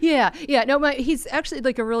 Yeah. No, he's actually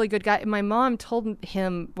like a really good guy. My mom told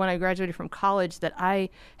him when I graduated from college that I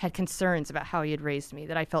had concerns about how he had raised me,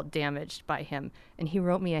 that I felt damaged by him, and he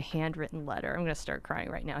wrote me a handwritten letter. I'm gonna start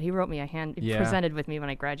crying right now. He wrote me Yeah. presented with me when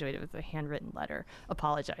I graduated with a handwritten letter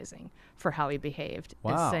apologizing for how he behaved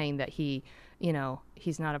and Wow. saying that he's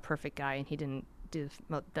not a perfect guy and he didn't do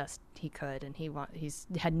the best he could, and he's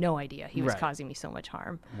had no idea he was Right. causing me so much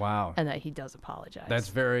harm, Wow. and that he does apologize. That's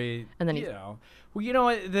very, And then well, you know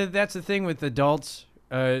what? That's the thing with adults.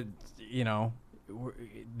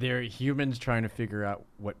 They're humans trying to figure out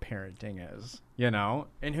what parenting is,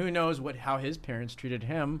 and who knows how his parents treated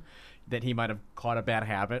him, that he might have caught a bad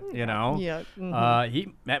habit, Yeah.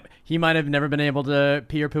 He might have never been able to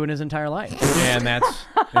pee or poo in his entire life,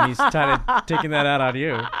 and he's kind of taking that out on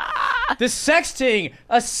you. The sexting,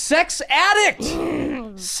 a sex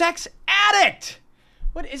addict, sex addict.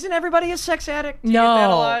 What, isn't everybody a sex addict? Do you get that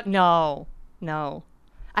a lot? No.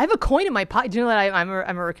 I have a coin in my pocket. Do you know that I'm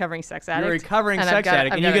a recovering sex addict? You're a recovering And sex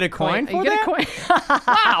addict, and you get a coin for You get that? a coin.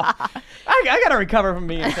 Wow. I got to recover from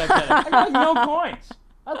being a sex addict. I got no coins.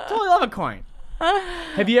 I totally love a coin.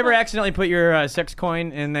 Have you ever accidentally put your sex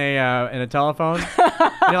coin in a telephone?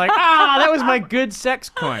 And you're like, that was my good sex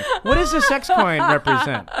coin. What does a sex coin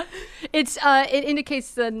represent? It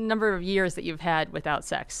indicates the number of years that you've had without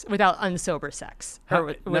unsober sex.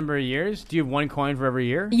 Number of years? Do you have one coin for every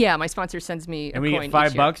year? Yeah, my sponsor sends me And a when coin you get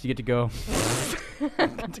each year. $5, you get to go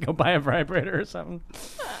to go buy a vibrator or something.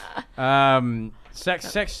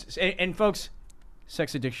 Sex, and folks,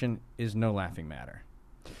 sex addiction is no laughing matter.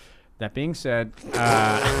 That being said,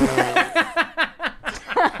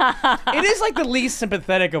 it is like the least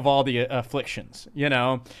sympathetic of all the afflictions,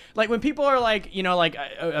 Like when people are like,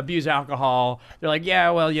 abuse alcohol, they're like, yeah,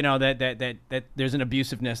 well, that there's an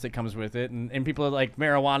abusiveness that comes with it, and people are like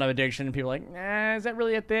marijuana addiction, and people are like, is that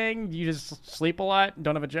really a thing? You just sleep a lot and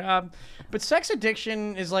don't have a job. But sex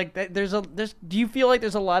addiction is like do you feel like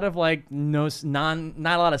there's a lot of like not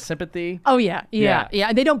a lot of sympathy? Oh yeah.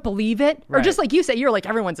 And they don't believe it, or Right. just like you said, you're like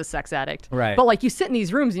everyone's a sex addict, Right. But like you sit in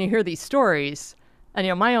these rooms and you hear these stories,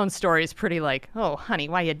 and my own story is pretty like, oh honey,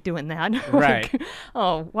 why are you doing that? Right. Like,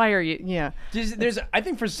 oh, why are you? Yeah. There's I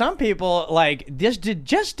think for some people, like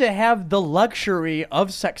just to have the luxury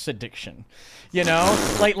of sex addiction,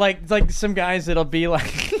 like some guys that'll be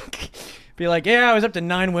be like, yeah, I was up to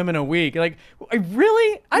 9 women a week. Like,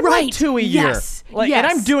 really? I'm like 2 a year. Yes. Like, yes. and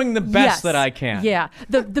I'm doing the best Yes. that I can. Yeah.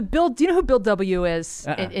 The Bill. Do you know who Bill W is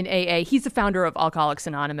in AA? He's the founder of Alcoholics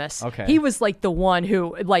Anonymous. Okay. He was like the one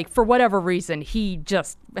who, like, for whatever reason, he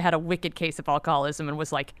just had a wicked case of alcoholism and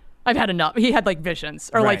was like, I've had enough. He had like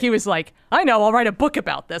visions, or Right. like he was like, I know, I'll write a book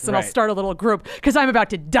about this and I'll Right. start a little group because I'm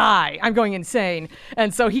about to die. I'm going insane.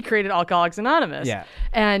 And so he created Alcoholics Anonymous. Yeah.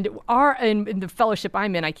 And in the fellowship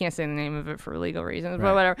I'm in, I can't say the name of it for legal reasons, but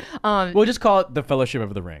Right. whatever. We'll just call it the Fellowship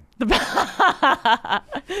of the Ring.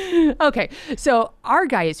 Okay, so our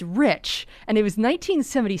guy is rich, and it was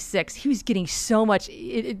 1976. He was getting so much.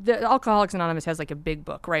 The Alcoholics Anonymous has like a big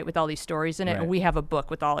book, right, with all these stories in it, Right. and we have a book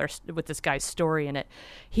with with this guy's story in it.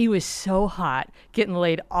 He was so hot, getting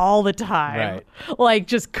laid all the time, Right. like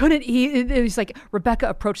just couldn't. It was like Rebecca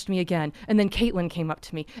approached me again, and then Caitlin came up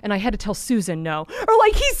to me, and I had to tell Susan no, or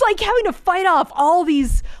like he's like having to fight off all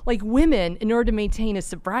these like women in order to maintain his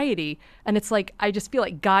sobriety, and it's like I just feel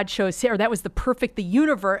like God chose him, or that was the perfect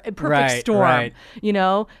Right, storm, right. you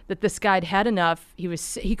know, that this guy had had enough.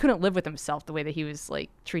 He couldn't live with himself the way that he was like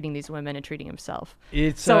treating these women and treating himself.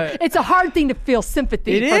 It's It's a hard thing to feel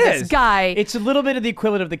sympathy for this guy. It's a little bit of the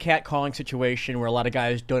equivalent of the catcalling situation where a lot of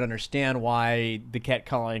guys don't understand why the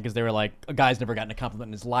catcalling, because they were like, a guy's never gotten a compliment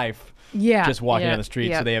in his life. Yeah, Just walking yeah, down the street.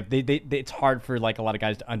 yeah. So it's hard for like a lot of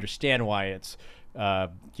guys to understand why it's,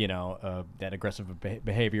 that aggressive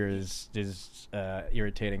behavior is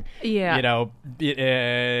irritating. Yeah. You know,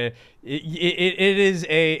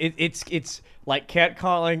 it's like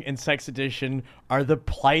catcalling and sex addiction are the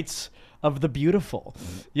plights of the beautiful,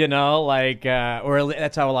 you know, like, or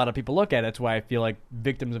that's how a lot of people look at it. That's why I feel like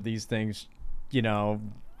victims of these things, you know,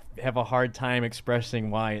 have a hard time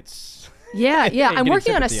expressing why it's. Yeah. I'm getting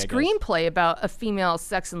working on a sympathy, I guess. screenplay about a female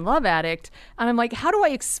sex and love addict, and I'm like, how do I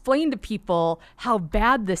explain to people how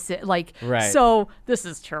bad this is? Like, Right. so this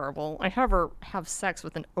is terrible. I have sex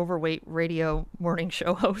with an overweight radio morning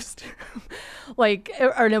show host, like,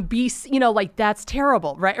 or an obese, you know, like that's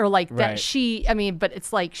terrible, right? Or like that Right. but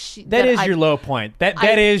it's like That is your low point.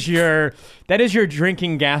 That is your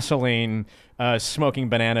drinking gasoline, smoking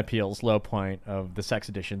banana peels low point of the sex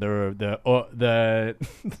addiction. The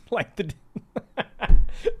like the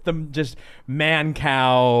the just man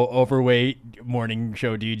cow overweight morning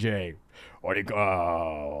show DJ. What do you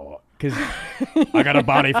go? Because I got a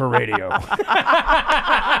body for radio.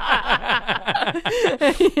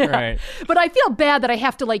 Right. But I feel bad that I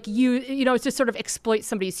have to like you know, just sort of exploit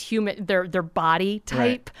somebody's their body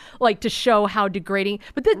type, like to show how degrading.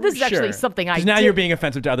 But this is actually something I. Because now did. you're being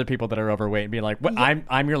offensive to other people that are overweight and being like, "What?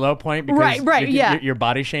 I'm your low point because you're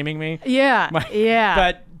body shaming me." Yeah.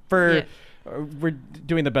 But we're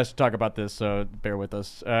doing the best to talk about this, so bear with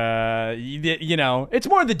us. You know, it's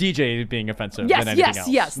more the DJ being offensive than anything else.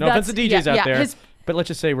 Yes. No offense to DJs out there, his- but let's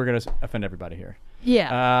just say we're gonna offend everybody here.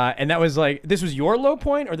 Yeah. And that was like, this was your low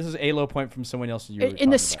point, or this is a low point from someone else you were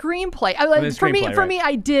in the talking about? screenplay. For screenplay, me,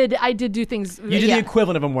 I did do things. You did the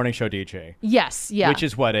equivalent of a morning show DJ. Yes. Yeah. Which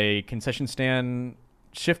is what, a concession stand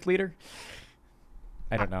shift leader?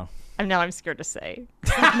 I don't know. I'm scared to say.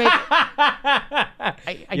 You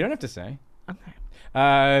don't have to say. Okay.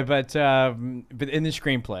 But in the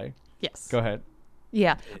screenplay, Yes. go ahead.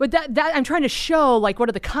 Yeah, but that I'm trying to show, like, what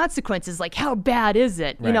are the consequences? Like, how bad is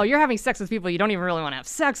it? You know, Right. you're having sex with people you don't even really want to have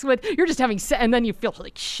sex with. You're just having sex, and then you feel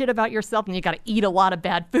like shit about yourself, and you got to eat a lot of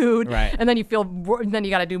bad food, Right. and then then you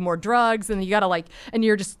got to do more drugs, and you got to like, and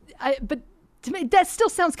you're just. But to me, that still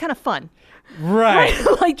sounds kind of fun. Right.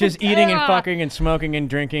 Like just eating and fucking and smoking and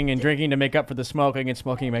drinking to make up for the smoking and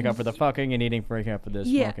smoking to make up for the fucking and eating for making up for the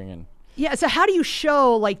Yeah. smoking and. Yeah. So how do you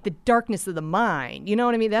show like the darkness of the mind? You know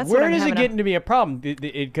what I mean? That's Where what I'm does it having get to be a problem?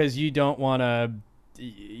 Because you don't want to.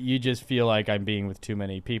 You just feel like I'm being with too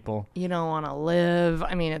many people. You don't want to live.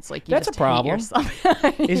 I mean, it's like you That's just a problem.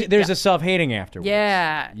 hate yourself. There's a self-hating afterwards.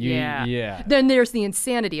 Yeah, Yeah. Then there's the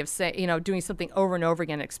insanity of doing something over and over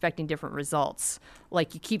again, and expecting different results.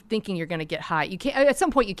 Like you keep thinking you're going to get high. You can't. At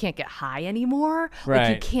some point, you can't get high anymore. Like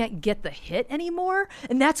you Right. can't get the hit anymore,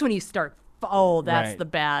 and that's when you start. Oh, that's Right. the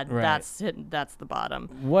bad. Right. That's the bottom.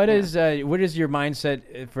 What is your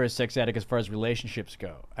mindset for a sex addict as far as relationships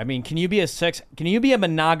go? I mean, can you be a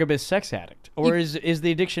monogamous sex addict, or is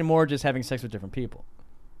the addiction more just having sex with different people?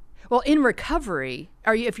 Well, in recovery,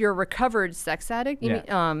 if you're a recovered sex addict, you mean,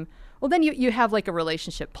 well, then you have like a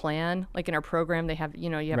relationship plan. Like in our program, they have, you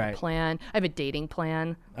have Right. a plan. I have a dating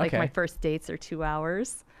plan. Like Okay. my first dates are 2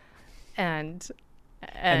 hours. And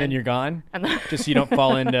And then you're gone? and then- Just so you don't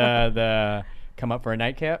fall into the come up for a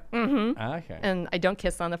nightcap? Mm-hmm. Okay. and I don't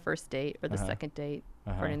kiss on the first date or the second date,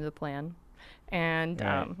 according to the plan. and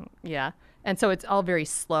Right. yeah. And so it's all very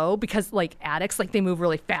slow because like addicts, like they move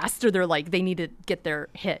really fast, or they're like they need to get their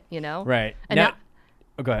hit, you know? Right. And Now, now,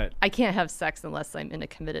 oh, go ahead. I can't have sex unless I'm in a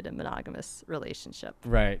committed and monogamous relationship.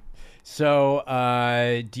 Right. So,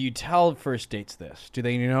 do you tell first dates this? Do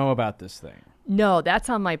they know about this thing? No, that's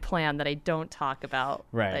on my plan that I don't talk about.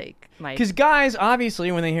 Right. Like my Because guys,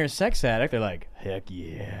 obviously, when they hear sex addict, they're like, heck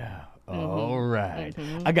yeah. All right.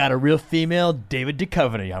 I got a real female David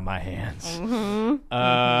Duchovny on my hands.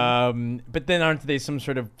 But then aren't they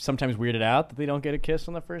sometimes weirded out that they don't get a kiss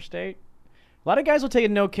on the first date? A lot of guys will take a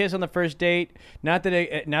no kiss on the first date. Not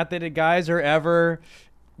that guys are ever,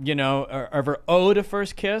 are ever owed a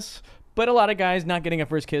first kiss, but a lot of guys not getting a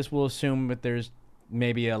first kiss will assume that there's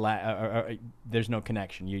maybe there's no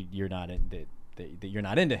connection. You're not that you're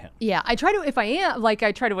not into him. Yeah, I try to, if I am, like,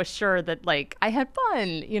 I try to assure that, like, I had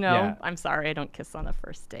fun, Yeah. I'm sorry I don't kiss on a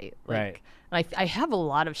first date. Right. And I have a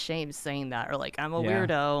lot of shame saying that, or like, I'm a Yeah.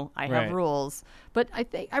 weirdo, I Right. have rules. But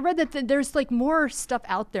I read that there's like more stuff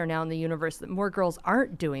out there now in the universe that more girls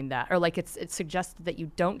aren't doing that, or like it's suggested that you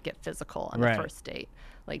don't get physical on Right. the first date,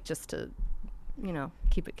 like just to,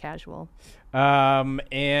 keep it casual. How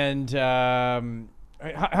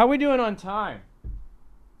are we doing on time?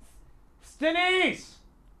 Denise!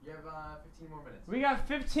 You have 15 more minutes. We got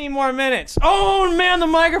 15 more minutes. Oh, man, the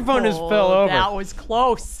microphone just fell over. That was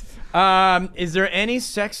close. Is there any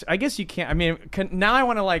sex? I guess you can't. I mean, now I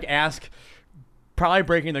want to like ask, probably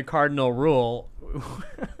breaking the cardinal rule,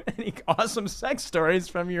 any awesome sex stories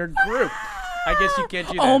from your group? I guess you can't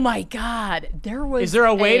do that. Oh my God, there was. Is there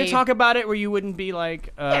a way to talk about it where you wouldn't be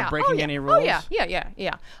like breaking yeah. any rules? Oh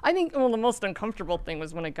yeah. I think the most uncomfortable thing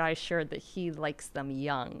was when a guy shared that he likes them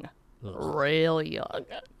young, real young,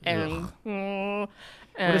 and.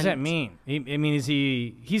 What does that mean? Is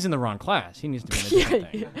he's in the wrong class? He needs to be in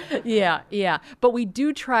a different thing. Yeah. But we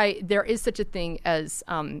do try. There is such a thing as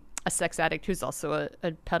a sex addict who's also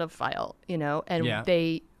a pedophile, and Yeah.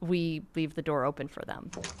 we leave the door open for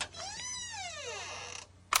them.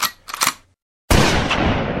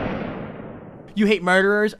 You hate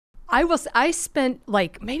murderers? I spent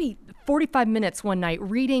like maybe 45 minutes one night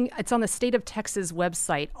reading, it's on the State of Texas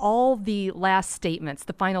website, all the last statements,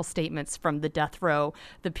 the final statements from the death row,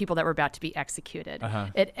 the people that were about to be executed.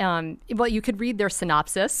 Well, you could read their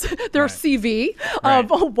synopsis, their CV of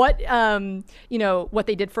what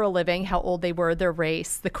they did for a living, how old they were, their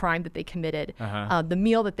race, the crime that they committed, the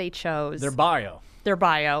meal that they chose. Their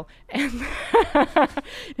bio. And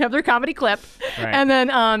have their comedy clip, Right.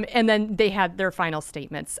 and then they had their final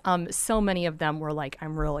statements. So many of them were like,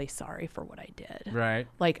 "I'm really sorry for what I did." Right.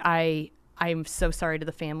 Like I'm so sorry to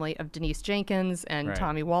the family of Denise Jenkins and Right.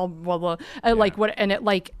 Tommy Walblah. I'm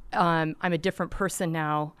a different person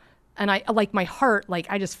now. And I like my heart, like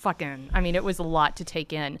I just it was a lot to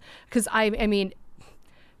take in. Because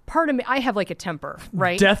part of me, I have like a temper,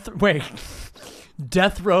 right?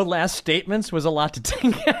 Death row last statements was a lot to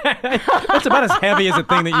take. That's about as heavy as a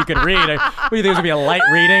thing that you could read. What do you think, it was going to be a light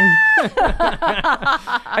reading?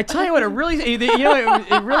 I tell you what, it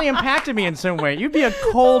really impacted me in some way. You'd be a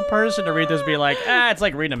cold person to read this and be like, it's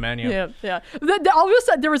like reading a menu. Yeah.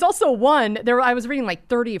 There was also one, I was reading like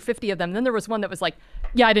 30 or 50 of them. Then there was one that was like,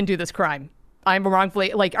 yeah, I didn't do this crime. I'm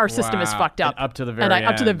wrongfully, like our system is Wow. fucked up. And up to the very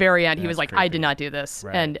up to the end. very end, he That's was like, creepy. I did not do this.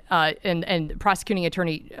 Right. And prosecuting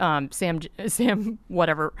attorney Sam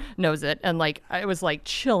whatever knows it, and like it was like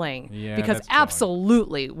chilling because that's chilling.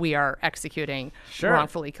 absolutely we are executing Sure.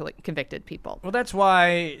 wrongfully convicted people. Well, that's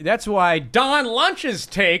why Don Lunch's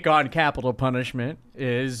take on capital punishment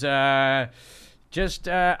is I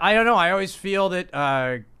don't know. I always feel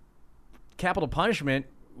that capital punishment,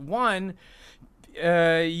 one,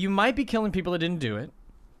 you might be killing people that didn't do it,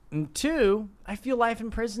 and two, I feel life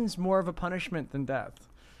in prison is more of a punishment than death.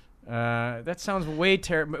 That sounds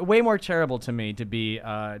way more terrible to me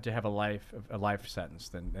to have a life sentence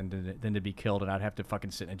than to be killed and I'd have to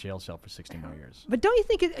fucking sit in a jail cell for 60 more years. But don't you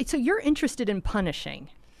think so? You're interested in punishing,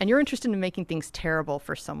 and you're interested in making things terrible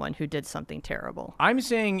for someone who did something terrible. I'm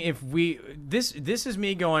saying this is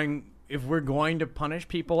me going, if we're going to punish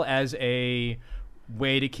people as a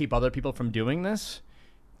way to keep other people from doing this,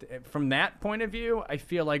 from that point of view, I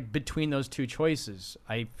feel like between those two choices,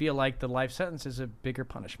 I feel like the life sentence is a bigger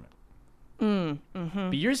punishment.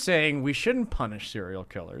 But you're saying we shouldn't punish serial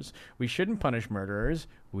killers, we shouldn't punish murderers,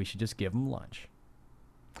 we should just give them lunch.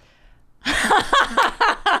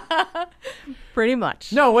 Pretty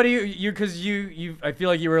much. No, what do you because you I feel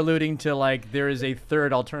like you were alluding to like there is a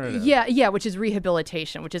third alternative. Yeah, which is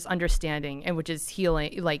rehabilitation, which is understanding, and which is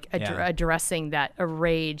healing, like addressing that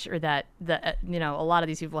rage or that a lot of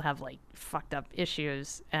these people have like fucked up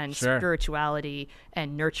issues, and spirituality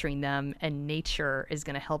and nurturing them, and nature is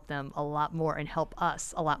going to help them a lot more and help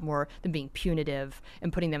us a lot more than being punitive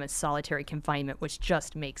and putting them in solitary confinement, which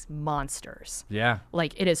just makes monsters. Yeah.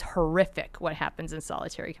 Like, it is horrific what happens in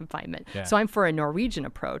solitary confinement. Yeah. So I'm for a Norwegian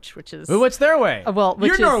approach, which is... Well, what's their way? Which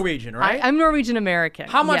You're is- Norwegian, right? I'm Norwegian American.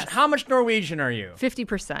 How much? Yes. How much Norwegian are you?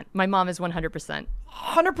 50%. My mom is 100%.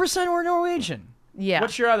 100% we're Norwegian. Yeah.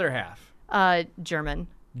 What's your other half? German.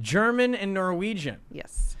 German and Norwegian.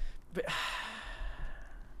 Yes.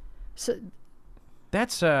 So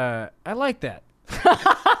That's I like that. Hey,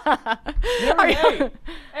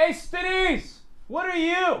 Stitties, what are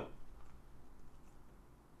you?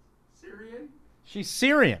 Syrian? She's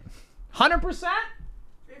Syrian. 100%?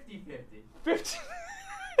 50-50. 50.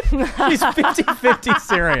 She's 50-50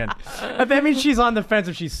 Syrian. That means she's on the fence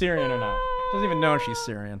if she's Syrian or not. Doesn't even know she's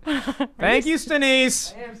Syrian. Thank you,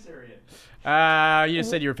 Stenice. I am Syrian. You just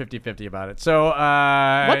said you were 50-50 about it. So,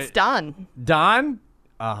 what's Don? Don?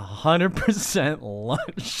 100%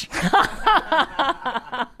 lunch.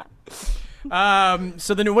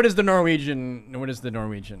 So then what is the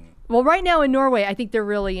Norwegian? Well, right now in Norway, I think they're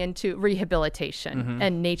really into rehabilitation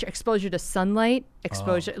and nature, exposure to sunlight,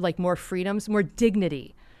 exposure, like more freedoms, more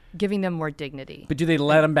dignity, giving them more dignity. But do they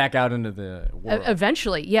let them back out into the world?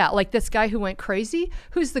 Eventually, yeah. Like this guy who went crazy.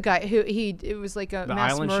 Who's the guy who it was like a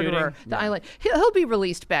mass island murderer. shooting? The Yeah. island. He'll be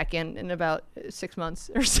released back in about 6 months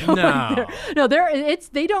or so. No. No,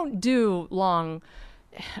 they don't do long.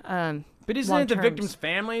 But isn't long it the terms. victims'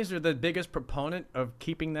 families are the biggest proponent of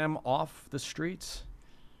keeping them off the streets?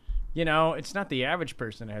 You know, it's not the average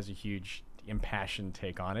person that has a huge impassioned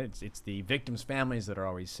take on it. It's the victims' families that are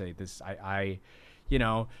always say this. You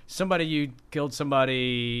know, you killed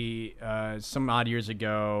somebody some odd years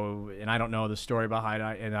ago, and I don't know the story behind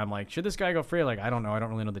it, and I'm like, should this guy go free? Like, I don't know. I don't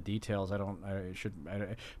really know the details.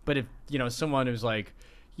 But if, someone who's like,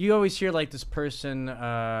 you always hear like this person,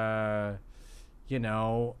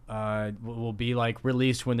 will be like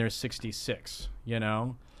released when they're 66,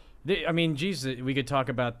 Jesus, we could talk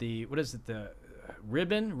about the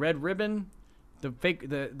Red Ribbon? The fake,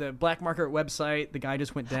 the black market website. The guy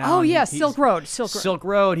just went down. Oh yeah, Silk Road. Silk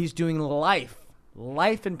Road. He's doing life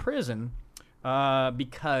in prison,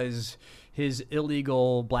 because his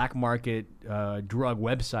illegal black market drug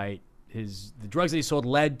website. The drugs that he sold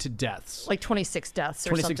led to deaths. Like 26 deaths.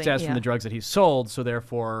 26 deaths from the drugs that he sold. So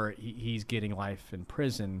therefore, he's getting life in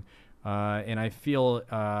prison. And I feel,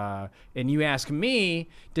 and you ask me,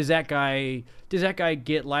 does that guy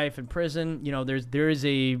get life in prison? There is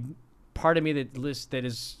a part of me that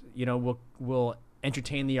is will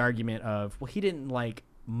entertain the argument of, well, he didn't like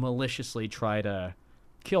maliciously try to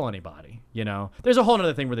kill anybody. There's a whole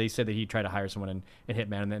other thing where they said that he tried to hire someone in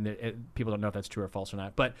Hitman, and then people don't know if that's true or false or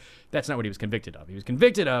not. But that's not what he was convicted of. He was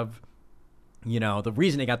convicted of, the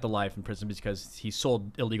reason he got the life in prison is because he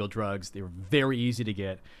sold illegal drugs. They were very easy to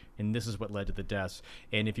get, and this is what led to the deaths.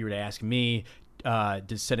 And if you were to ask me,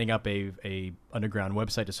 does setting up a underground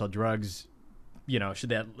website to sell drugs, should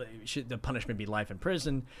the punishment be life in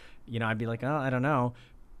prison? I'd be like, oh, I don't know.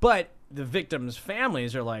 But the victims'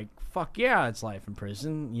 families are like, fuck yeah, it's life in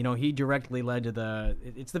prison. He directly led to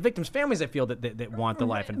it's the victims' families, I feel, that want the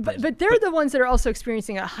life in prison. But they're the ones that are also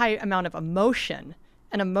experiencing a high amount of emotion.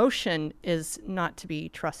 And emotion is not to be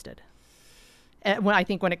trusted. I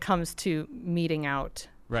think when it comes to meting out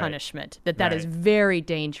punishment, that is very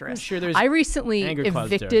dangerous. I'm sure there's I recently anger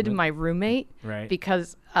caused evicted there, my roommate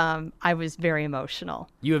because I was very emotional.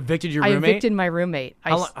 You evicted your I roommate? evicted my roommate.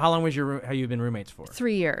 How long was have you been roommates for?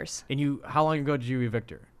 3 years. And how long ago did you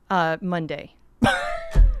evict her? Monday.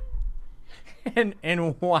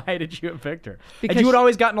 And why did you evict her? Because and you had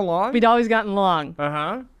always gotten along? We'd always gotten along.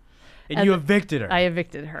 Uh-huh. And you evicted her? I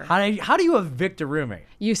evicted her. How do you evict a roommate?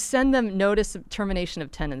 You send them notice of termination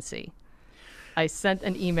of tenancy. I sent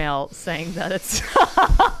an email saying that it's...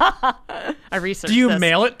 I researched Do you this.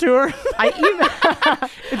 mail it to her?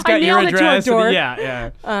 It's got I your mailed it to her address. door.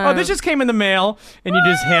 Yeah. This just came in the mail, and you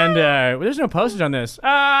just hand... there's no postage on this.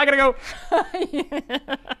 I gotta go.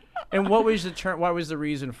 And what was the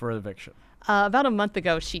reason for eviction? About a month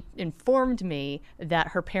ago, she informed me that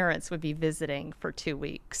her parents would be visiting for 2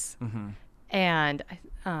 weeks. Mm-hmm. And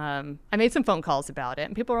I made some phone calls about it.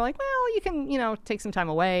 And people were like, well, you can, take some time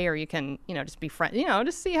away, or you can, just be friends,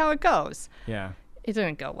 just see how it goes. Yeah. It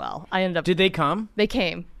didn't go well. I ended up... Did they come? They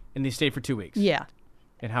came. And they stayed for 2 weeks? Yeah.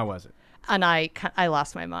 And how was it? I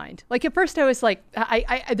lost my mind. Like at first I was like,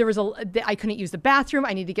 I couldn't use the bathroom.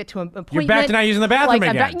 I need to get to an appointment. You're back to not using the bathroom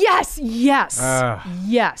again. Yes.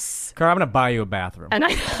 Carl, I'm gonna buy you a bathroom. And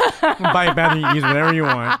I'll buy you a bathroom. You can use whatever you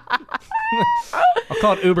want. I'll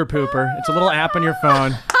call it Uber Pooper. It's a little app on your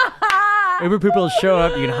phone. Uber Pooper will show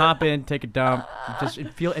up. You can hop in, take a dump,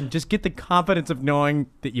 and just get the confidence of knowing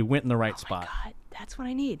that you went in the right spot. God, that's what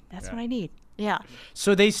I need. That's what I need. Yeah.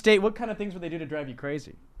 So they stay. What kind of things would they do to drive you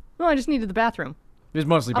crazy? Well, I just needed the bathroom. It was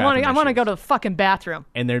mostly bathroom I want to issues. go to the fucking bathroom.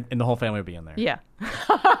 And the whole family would be in there. Yeah.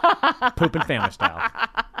 Pooping family style.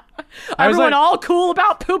 Everyone all cool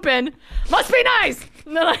about pooping. Must be nice.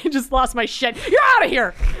 And then I just lost my shit. You're out of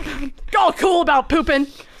here. All cool about pooping.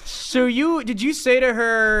 So did you say to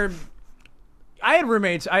her? I had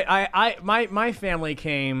roommates. My family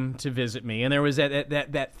came to visit me, and there was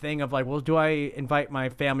that thing of like, well, do I invite my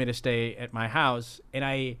family to stay at my house? And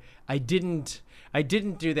I didn't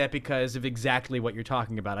do that because of exactly what you're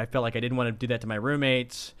talking about. I felt like I didn't want to do that to my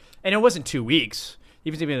roommates, and it wasn't 2 weeks.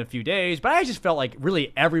 Even if it been a few days, but I just felt like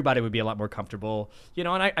really everybody would be a lot more comfortable, and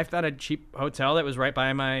I found a cheap hotel that was right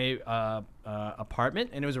by my apartment,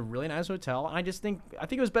 and it was a really nice hotel. I think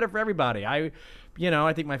it was better for everybody. I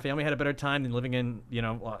think my family had a better time than living in,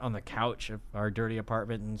 on the couch of our dirty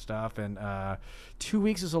apartment and stuff. And 2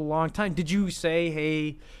 weeks is a long time. Did you say,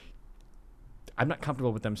 hey, I'm not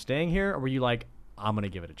comfortable with them staying here, or were you like, I'm gonna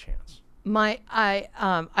give it a chance?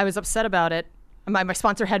 I was upset about it. My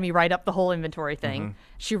sponsor had me write up the whole inventory thing. Mm-hmm.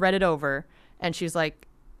 She read it over, and she's like,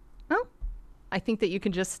 "Oh, I think that you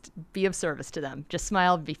can just be of service to them. Just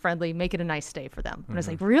smile, be friendly, make it a nice stay for them." Mm-hmm. And I was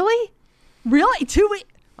like, "Really? 2 weeks?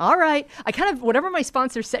 All right." I kind of whatever my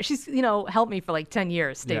sponsor said. She's helped me for like 10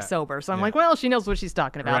 years stay sober. So I'm like, well, she knows what she's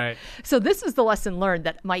talking about. Right. So this was the lesson learned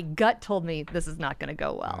that my gut told me this is not going to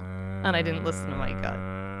go well, and I didn't listen to my gut.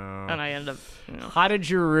 And I ended up. How did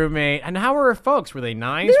your roommate? And how were her folks? Were they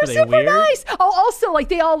nice? They were they super weird? nice. Oh, also,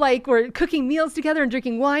 they all were cooking meals together and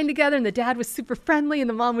drinking wine together, and the dad was super friendly, and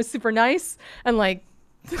the mom was super nice. And I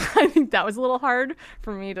think that was a little hard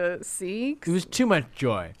for me to see. It was too much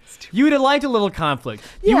joy. You would have liked a little conflict.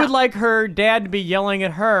 Yeah. You would like her dad to be yelling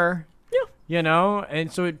at her. Yeah.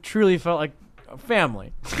 And so it truly felt like a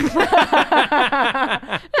family.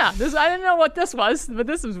 Yeah, I didn't know what this was, but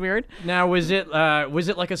this was weird. Now, was it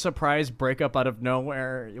like a surprise breakup out of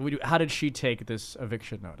nowhere? How did she take this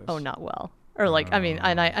eviction notice? Oh, not well. Or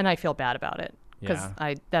and I feel bad about it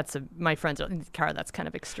because my friends are, Cara, that's kind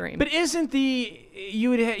of extreme. But isn't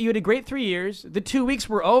you had a great 3 years. The 2 weeks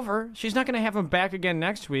were over. She's not going to have him back again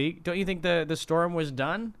next week. Don't you think the storm was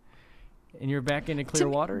done? And you're back into clear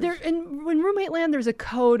waters? In roommate land, there's a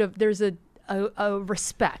code of a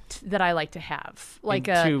respect that I like to have, like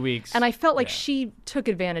in 2 weeks, and I felt like she took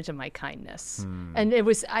advantage of my kindness, and it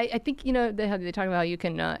was I think they talk about how you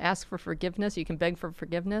can ask for forgiveness, you can beg for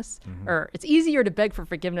forgiveness, or it's easier to beg for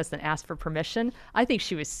forgiveness than ask for permission. I think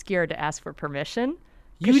she was scared to ask for permission.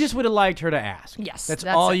 You just would have liked her to ask. Yes, that's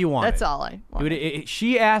all you wanted. That's all I wanted.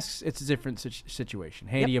 She asks, it's a different situation.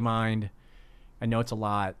 Hey, do you mind? I know it's a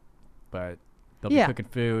lot, but. They'll be cooking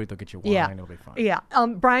food. They'll get you wine. It'll be fun. Yeah.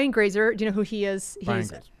 Brian Grazer. Do you know who he is? Brian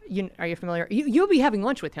Grazer. Are you familiar? You'll be having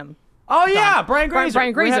lunch with him. Oh yeah, Brian Grazer.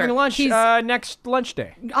 Brian Grazer. We're having lunch next lunch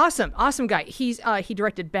day. Awesome guy. He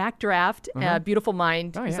directed Backdraft, Beautiful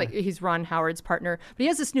Mind. Oh, He's Ron Howard's partner. But he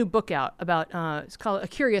has this new book out about it's called A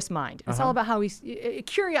Curious Mind. It's all about how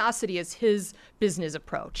curiosity is his business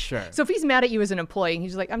approach. Sure. So if he's mad at you as an employee,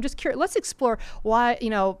 he's like, I'm just curious. Let's explore why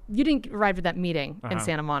you didn't arrive at that meeting in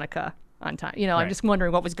Santa Monica on time. I'm just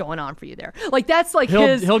wondering what was going on for you there. That's like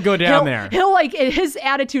he'll go down there. He'll his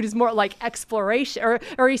attitude is more like exploration.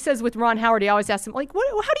 Or he says with Ron Howard, he always asks him how do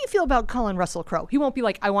you feel about calling Russell Crowe? He won't be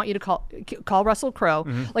like, I want you to call Russell Crowe.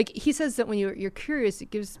 Like he says that when you're curious,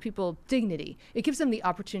 it gives people dignity. It gives them the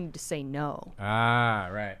opportunity to say no. Ah,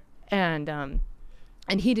 right. And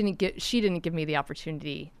she didn't give me the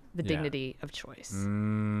opportunity, the dignity of choice.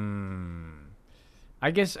 I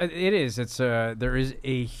guess it is. There is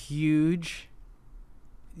a huge.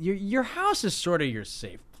 Your house is sort of your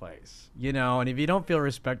safe place, And if you don't feel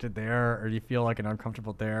respected there, or you feel like an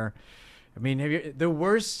uncomfortable there, I mean, the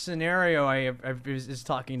worst scenario I is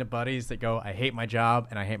talking to buddies that go, I hate my job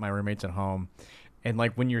and I hate my roommates at home, and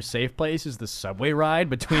when your safe place is the subway ride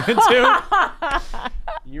between the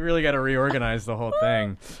two, you really got to reorganize the whole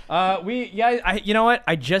thing. You know what?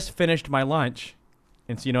 I just finished my lunch,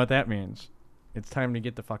 and so you know what that means. It's time to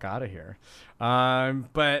get the fuck out of here.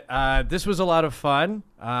 But this was a lot of fun.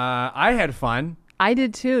 I had fun. I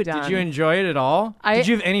did too, Don. Did you enjoy it at all? Did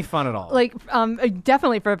you have any fun at all? Like,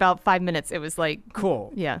 definitely for about 5 minutes, it was like,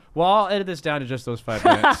 cool. yeah. Well, I'll edit this down to just those 5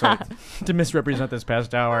 minutes to misrepresent this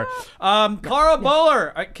past hour. Cara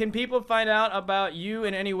Bowler, can people find out about you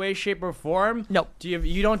in any way, shape, or form? Nope.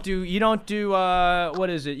 You don't do what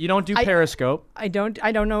is it? You don't do Periscope. I don't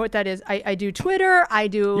know what that is. I do Twitter. I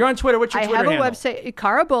do. You're on Twitter. What's your Twitter handle? I have a website,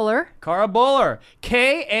 Cara Bowler. Cara Bowler.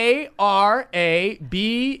 KARABULLER.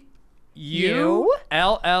 Yeah.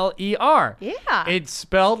 It's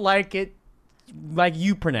spelled like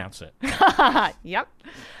you pronounce it. Yep.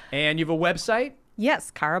 And you have a website?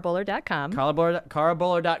 Yes, carabowler.com.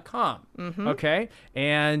 Carabowler.com. Mm-hmm. Okay.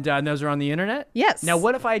 And those are on the internet? Yes. Now,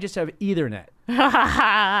 what if I just have Ethernet?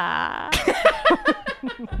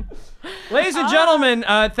 Ladies and gentlemen,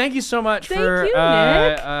 thank you so much for you,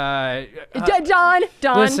 Nick.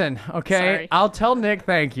 Don. Listen, okay, Sorry. I'll tell Nick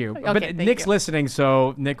thank you. Okay, But thank Nick's you. listening,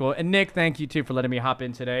 so Nick will. And Nick, thank you too for letting me hop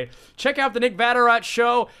in today. Check out the Nick Vatterott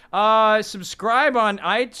Show. Subscribe on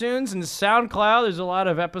iTunes and SoundCloud. There's a lot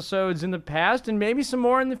of episodes in the past and maybe some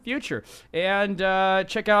more in the future. And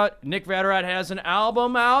check out Nick Vatterott has an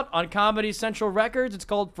album out on Comedy Central Records. It's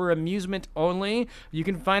called For Amusement Only. You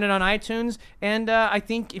can find it on iTunes. And I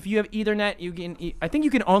think if you have Ethernet, I think you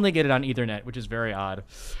can only get it on Ethernet, which is very odd.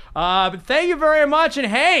 But thank you very much. And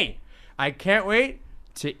hey, I can't wait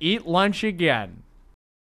to eat lunch again.